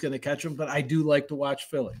goaltending is going to catch them. But I do like to watch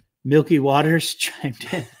Philly. Milky Waters chimed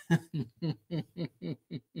in.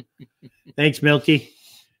 Thanks, Milky.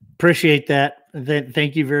 Appreciate that.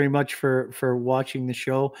 Thank you very much for watching the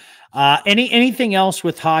show. Anything else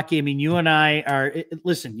with hockey? I mean, you and I are,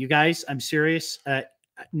 listen, you guys, I'm serious.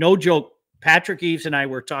 No joke. Patrick Eaves and I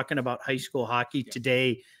were talking about high school hockey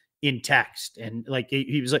today in text. And like,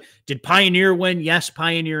 he was like, did Pioneer win? Yes,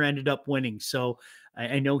 Pioneer ended up winning. So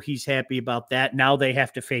I know he's happy about that. Now they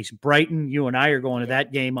have to face Brighton. You and I are going to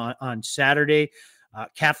that game on Saturday.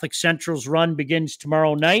 Catholic Central's run begins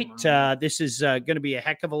tomorrow night. This is going to be a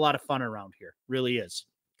heck of a lot of fun around here. Really is.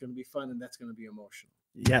 It's going to be fun, and that's going to be emotional.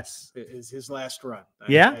 Yes. It is his last run.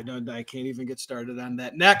 Yeah. I can't even get started on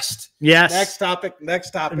that. Next. Yes. Next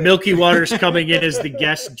topic. Milky Waters coming in as the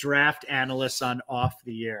guest draft analyst on Off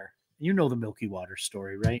the Air. You know the Milky Water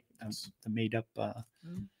story, right? The made up.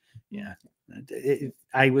 Yeah.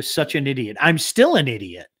 I was such an idiot. I'm still an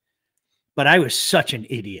idiot, but I was such an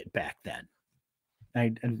idiot back then.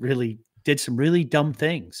 I really did some really dumb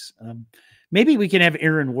things. Maybe we can have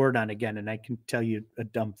Aaron Ward on again, and I can tell you a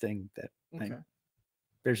dumb thing that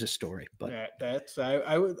there's a story. But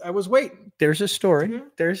I was waiting. There's a story. Yeah.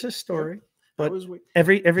 There's a story. Yeah. But I was waiting.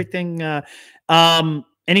 Everything.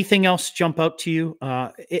 Anything else jump out to you?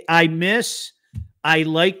 I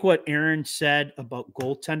like what Aaron said about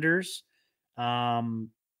goaltenders.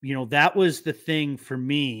 That was the thing for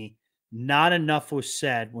me. Not enough was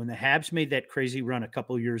said when the Habs made that crazy run a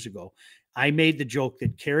couple of years ago. I made the joke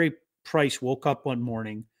that Carey Price woke up one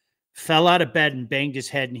morning, fell out of bed and banged his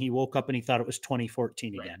head, and he woke up and he thought it was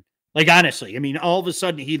 2014 again. Like, honestly, I mean, all of a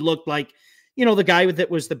sudden he looked like, the guy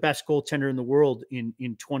that was the best goaltender in the world in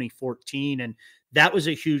 2014. And that was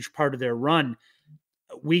a huge part of their run.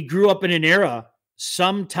 We grew up in an era,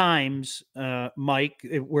 sometimes, Mike,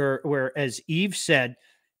 where as Eaves said,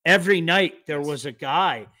 every night there was a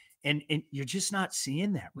guy. And you're just not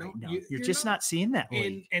seeing that right now. You're just not seeing that.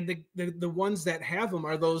 And the ones that have them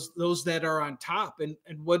are those that are on top. And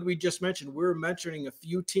what we just mentioned, we're mentioning a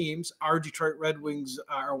few teams. Our Detroit Red Wings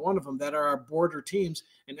are one of them that are our border teams.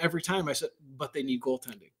 And every time I said, but they need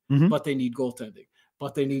goaltending, but they need goaltending,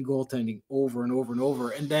 but they need goaltending over and over and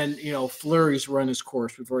over. And then, Fleury's run his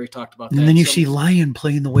course. We've already talked about that. And then you see Lyon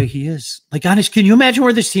playing the way he is. Like, honest, can you imagine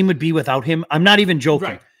where this team would be without him? I'm not even joking.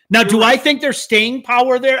 Right. Now, do I think there's staying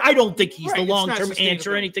power there? I don't think he's the long-term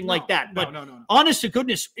answer or anything like that. But honest to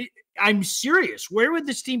goodness, I'm serious. Where would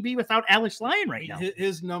this team be without Alex Lyon right now?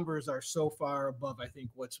 His numbers are so far above, I think,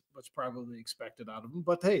 what's probably expected out of him.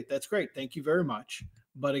 But, hey, that's great. Thank you very much.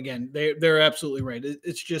 But, again, they're absolutely right.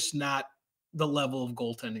 It's just not the level of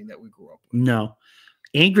goaltending that we grew up with. No.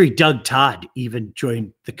 Angry Doug Todd even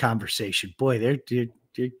joined the conversation. Boy, they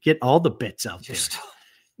get all the bits out there.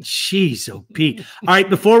 Jeez, oh Pete. All right,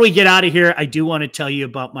 before we get out of here, I do want to tell you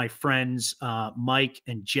about my friends Mike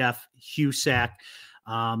and Jeff Husak.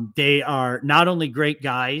 They are not only great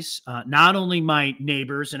guys, not only my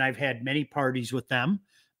neighbors, and I've had many parties with them,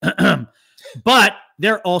 but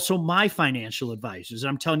they're also my financial advisors. And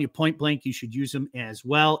I'm telling you point blank, you should use them as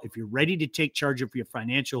well. If you're ready to take charge of your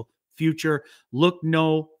financial future, look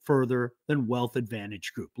no further than Wealth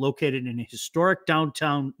Advantage Group, located in historic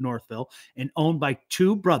downtown Northville and owned by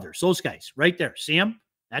two brothers. Those guys right there. See them?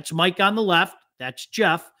 That's Mike on the left. That's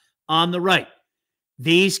Jeff on the right.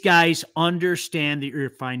 These guys understand that your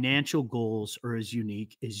financial goals are as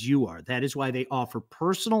unique as you are. That is why they offer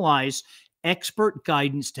personalized expert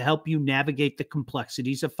guidance to help you navigate the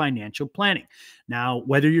complexities of financial planning. Now,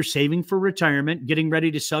 whether you're saving for retirement, getting ready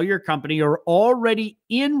to sell your company, or already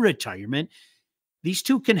in retirement, these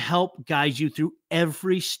two can help guide you through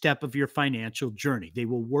every step of your financial journey. They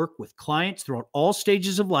will work with clients throughout all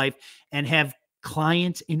stages of life and have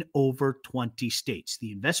clients in over 20 states.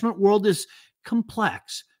 The investment world is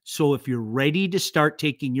complex, so if you're ready to start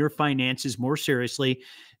taking your finances more seriously,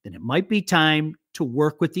 then it might be time to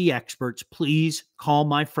work with the experts. Please call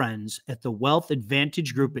my friends at the Wealth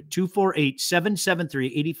Advantage Group at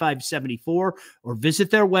 248-773-8574 or visit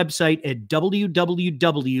their website at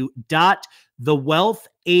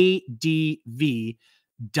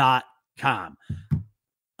www.thewealthadv.com.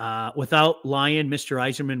 Without Lyon, Mr.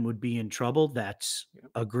 Eiserman would be in trouble. That's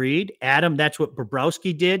agreed. Adam, that's what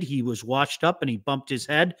Bobrowski did. He was washed up and he bumped his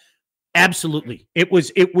head. Absolutely. It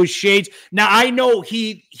was shades. Now, I know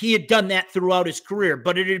he had done that throughout his career,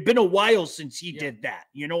 but it had been a while since he did that.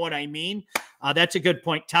 You know what I mean? That's a good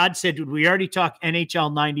point. Todd said, did we already talk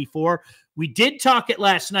NHL 94? We did talk it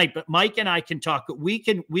last night, but Mike and I can talk it. We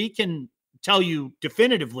can tell you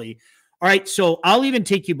definitively. All right, so I'll even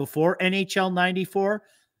take you before NHL 94.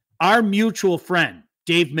 Our mutual friend,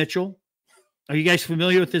 Dave Mitchell. Are you guys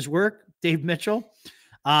familiar with his work? Dave Mitchell.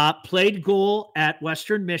 Played goal at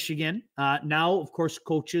Western Michigan. Now, of course,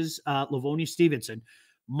 coaches Livonia Stevenson.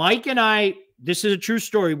 Mike and I, this is a true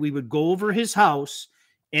story. We would go over his house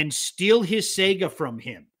and steal his Sega from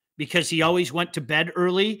him because he always went to bed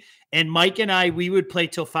early. And Mike and I, we would play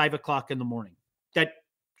till 5 o'clock in the morning. That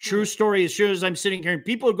true story. As sure as I'm sitting here and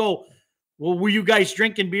people would go, well, were you guys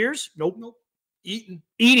drinking beers? Nope. Eating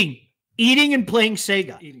and playing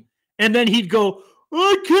Sega. And then he'd go,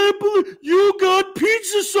 I can't believe you got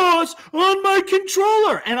pizza sauce on my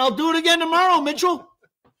controller. And I'll do it again tomorrow, Mitchell.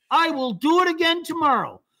 I will do it again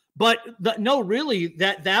tomorrow. But no, really,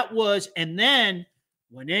 that was, and then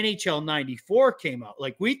when NHL 94 came out,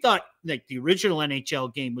 like we thought like the original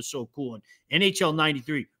NHL game was so cool. And NHL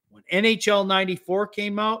 93, when NHL 94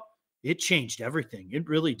 came out, it changed everything. It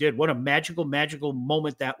really did. What a magical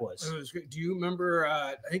moment that was. It was great. Do you remember,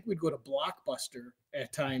 I think we'd go to Blockbuster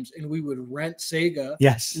at times and we would rent Sega.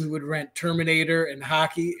 Yes. We would rent Terminator and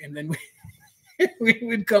hockey. And then we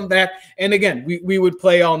would come back. And again, we would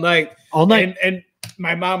play all night. And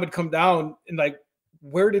my mom would come down and like,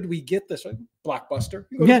 where did we get this? Like, Blockbuster.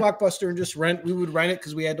 You go to Blockbuster and just rent. We would rent it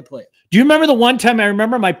because we had to play it. Do you remember the one time I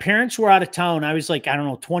remember my parents were out of town? I was like, I don't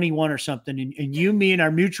know, 21 or something. And you, me, and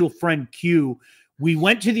our mutual friend Q, we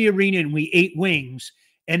went to the arena and we ate wings.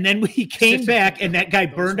 And then we came back and that guy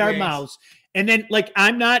burned our mouths. And then, like,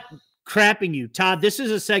 I'm not crapping you, Todd. This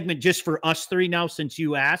is a segment just for us three now since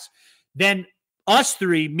you asked. Then us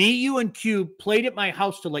three, me, you, and Q, played at my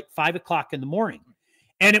house till like 5 o'clock in the morning.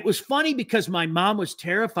 And it was funny because my mom was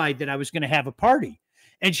terrified that I was going to have a party.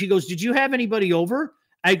 And she goes, did you have anybody over?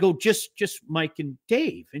 I go, just Mike and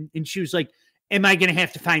Dave. And she was like, am I going to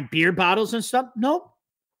have to find beer bottles and stuff? Nope.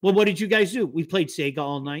 Well, what did you guys do? We played Sega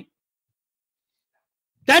all night.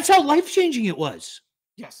 That's how life-changing it was.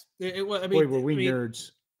 Yes, it was. I mean, Boy, were we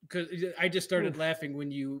nerds. Because I just started laughing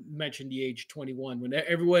when you mentioned the age 21, when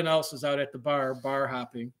everyone else is out at the bar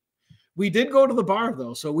hopping. We did go to the bar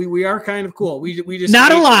though, so we are kind of cool. We just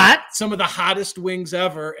not a lot. Some of the hottest wings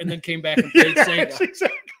ever, and then came back and played Sega.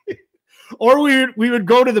 Exactly. Or we would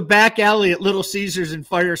go to the back alley at Little Caesars and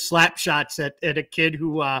fire slap shots at a kid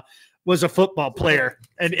who was a football player,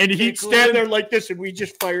 and he'd stand there like this, and we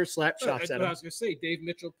just fire slap shots at him. I was going to say, Dave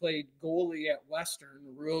Mitchell played goalie at Western,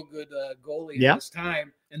 a real good goalie at this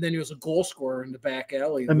time, and then he was a goal scorer in the back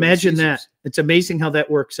alley. Imagine that. It's amazing how that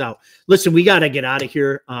works out. Listen, we got to get out of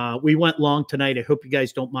here. We went long tonight. I hope you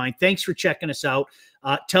guys don't mind. Thanks for checking us out.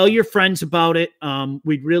 Tell your friends about it.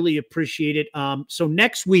 We'd really appreciate it. So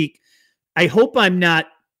next week, I hope I'm not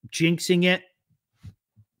jinxing it,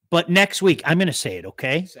 but next week, I'm going to say it,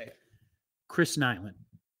 okay? Say it. Chris Nyland,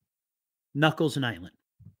 Knuckles Nyland.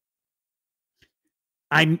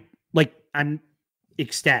 I'm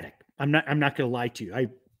ecstatic. I'm not going to lie to you.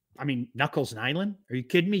 I mean, Knuckles Nyland. Are you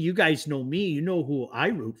kidding me? You guys know me. You know who I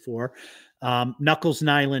root for. Knuckles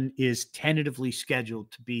Nyland is tentatively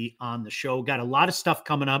scheduled to be on the show. Got a lot of stuff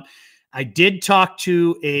coming up. I did talk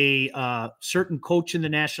to a certain coach in the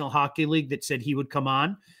National Hockey League that said he would come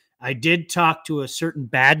on. I did talk to a certain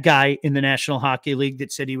bad guy in the National Hockey League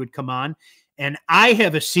that said he would come on. And I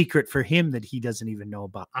have a secret for him that he doesn't even know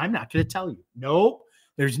about. I'm not going to tell you. Nope.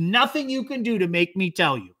 There's nothing you can do to make me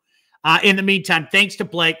tell you. In the meantime, thanks to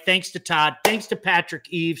Blake. Thanks to Todd. Thanks to Patrick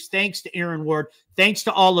Eaves. Thanks to Aaron Ward. Thanks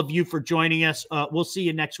to all of you for joining us. We'll see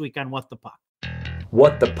you next week on What the Puck.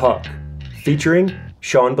 What the Puck, featuring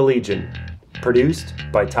Sean Belegian. Produced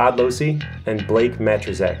by Todd Losey and Blake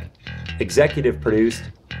Matrazek. Executive produced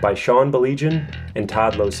by Sean Belegian and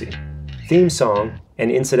Todd Losey. Theme song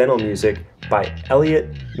and incidental music by Elliot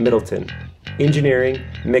Middleton. Engineering,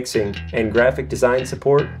 mixing, and graphic design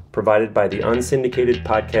support provided by the Unsyndicated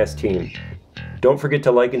Podcast team. Don't forget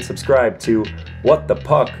to like and subscribe to What the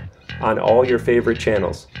Puck on all your favorite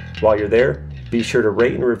channels. While you're there, be sure to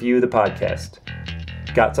rate and review the podcast.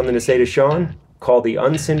 Got something to say to Sean? Call the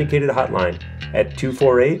Unsyndicated hotline at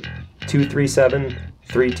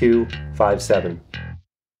 248-237-3257.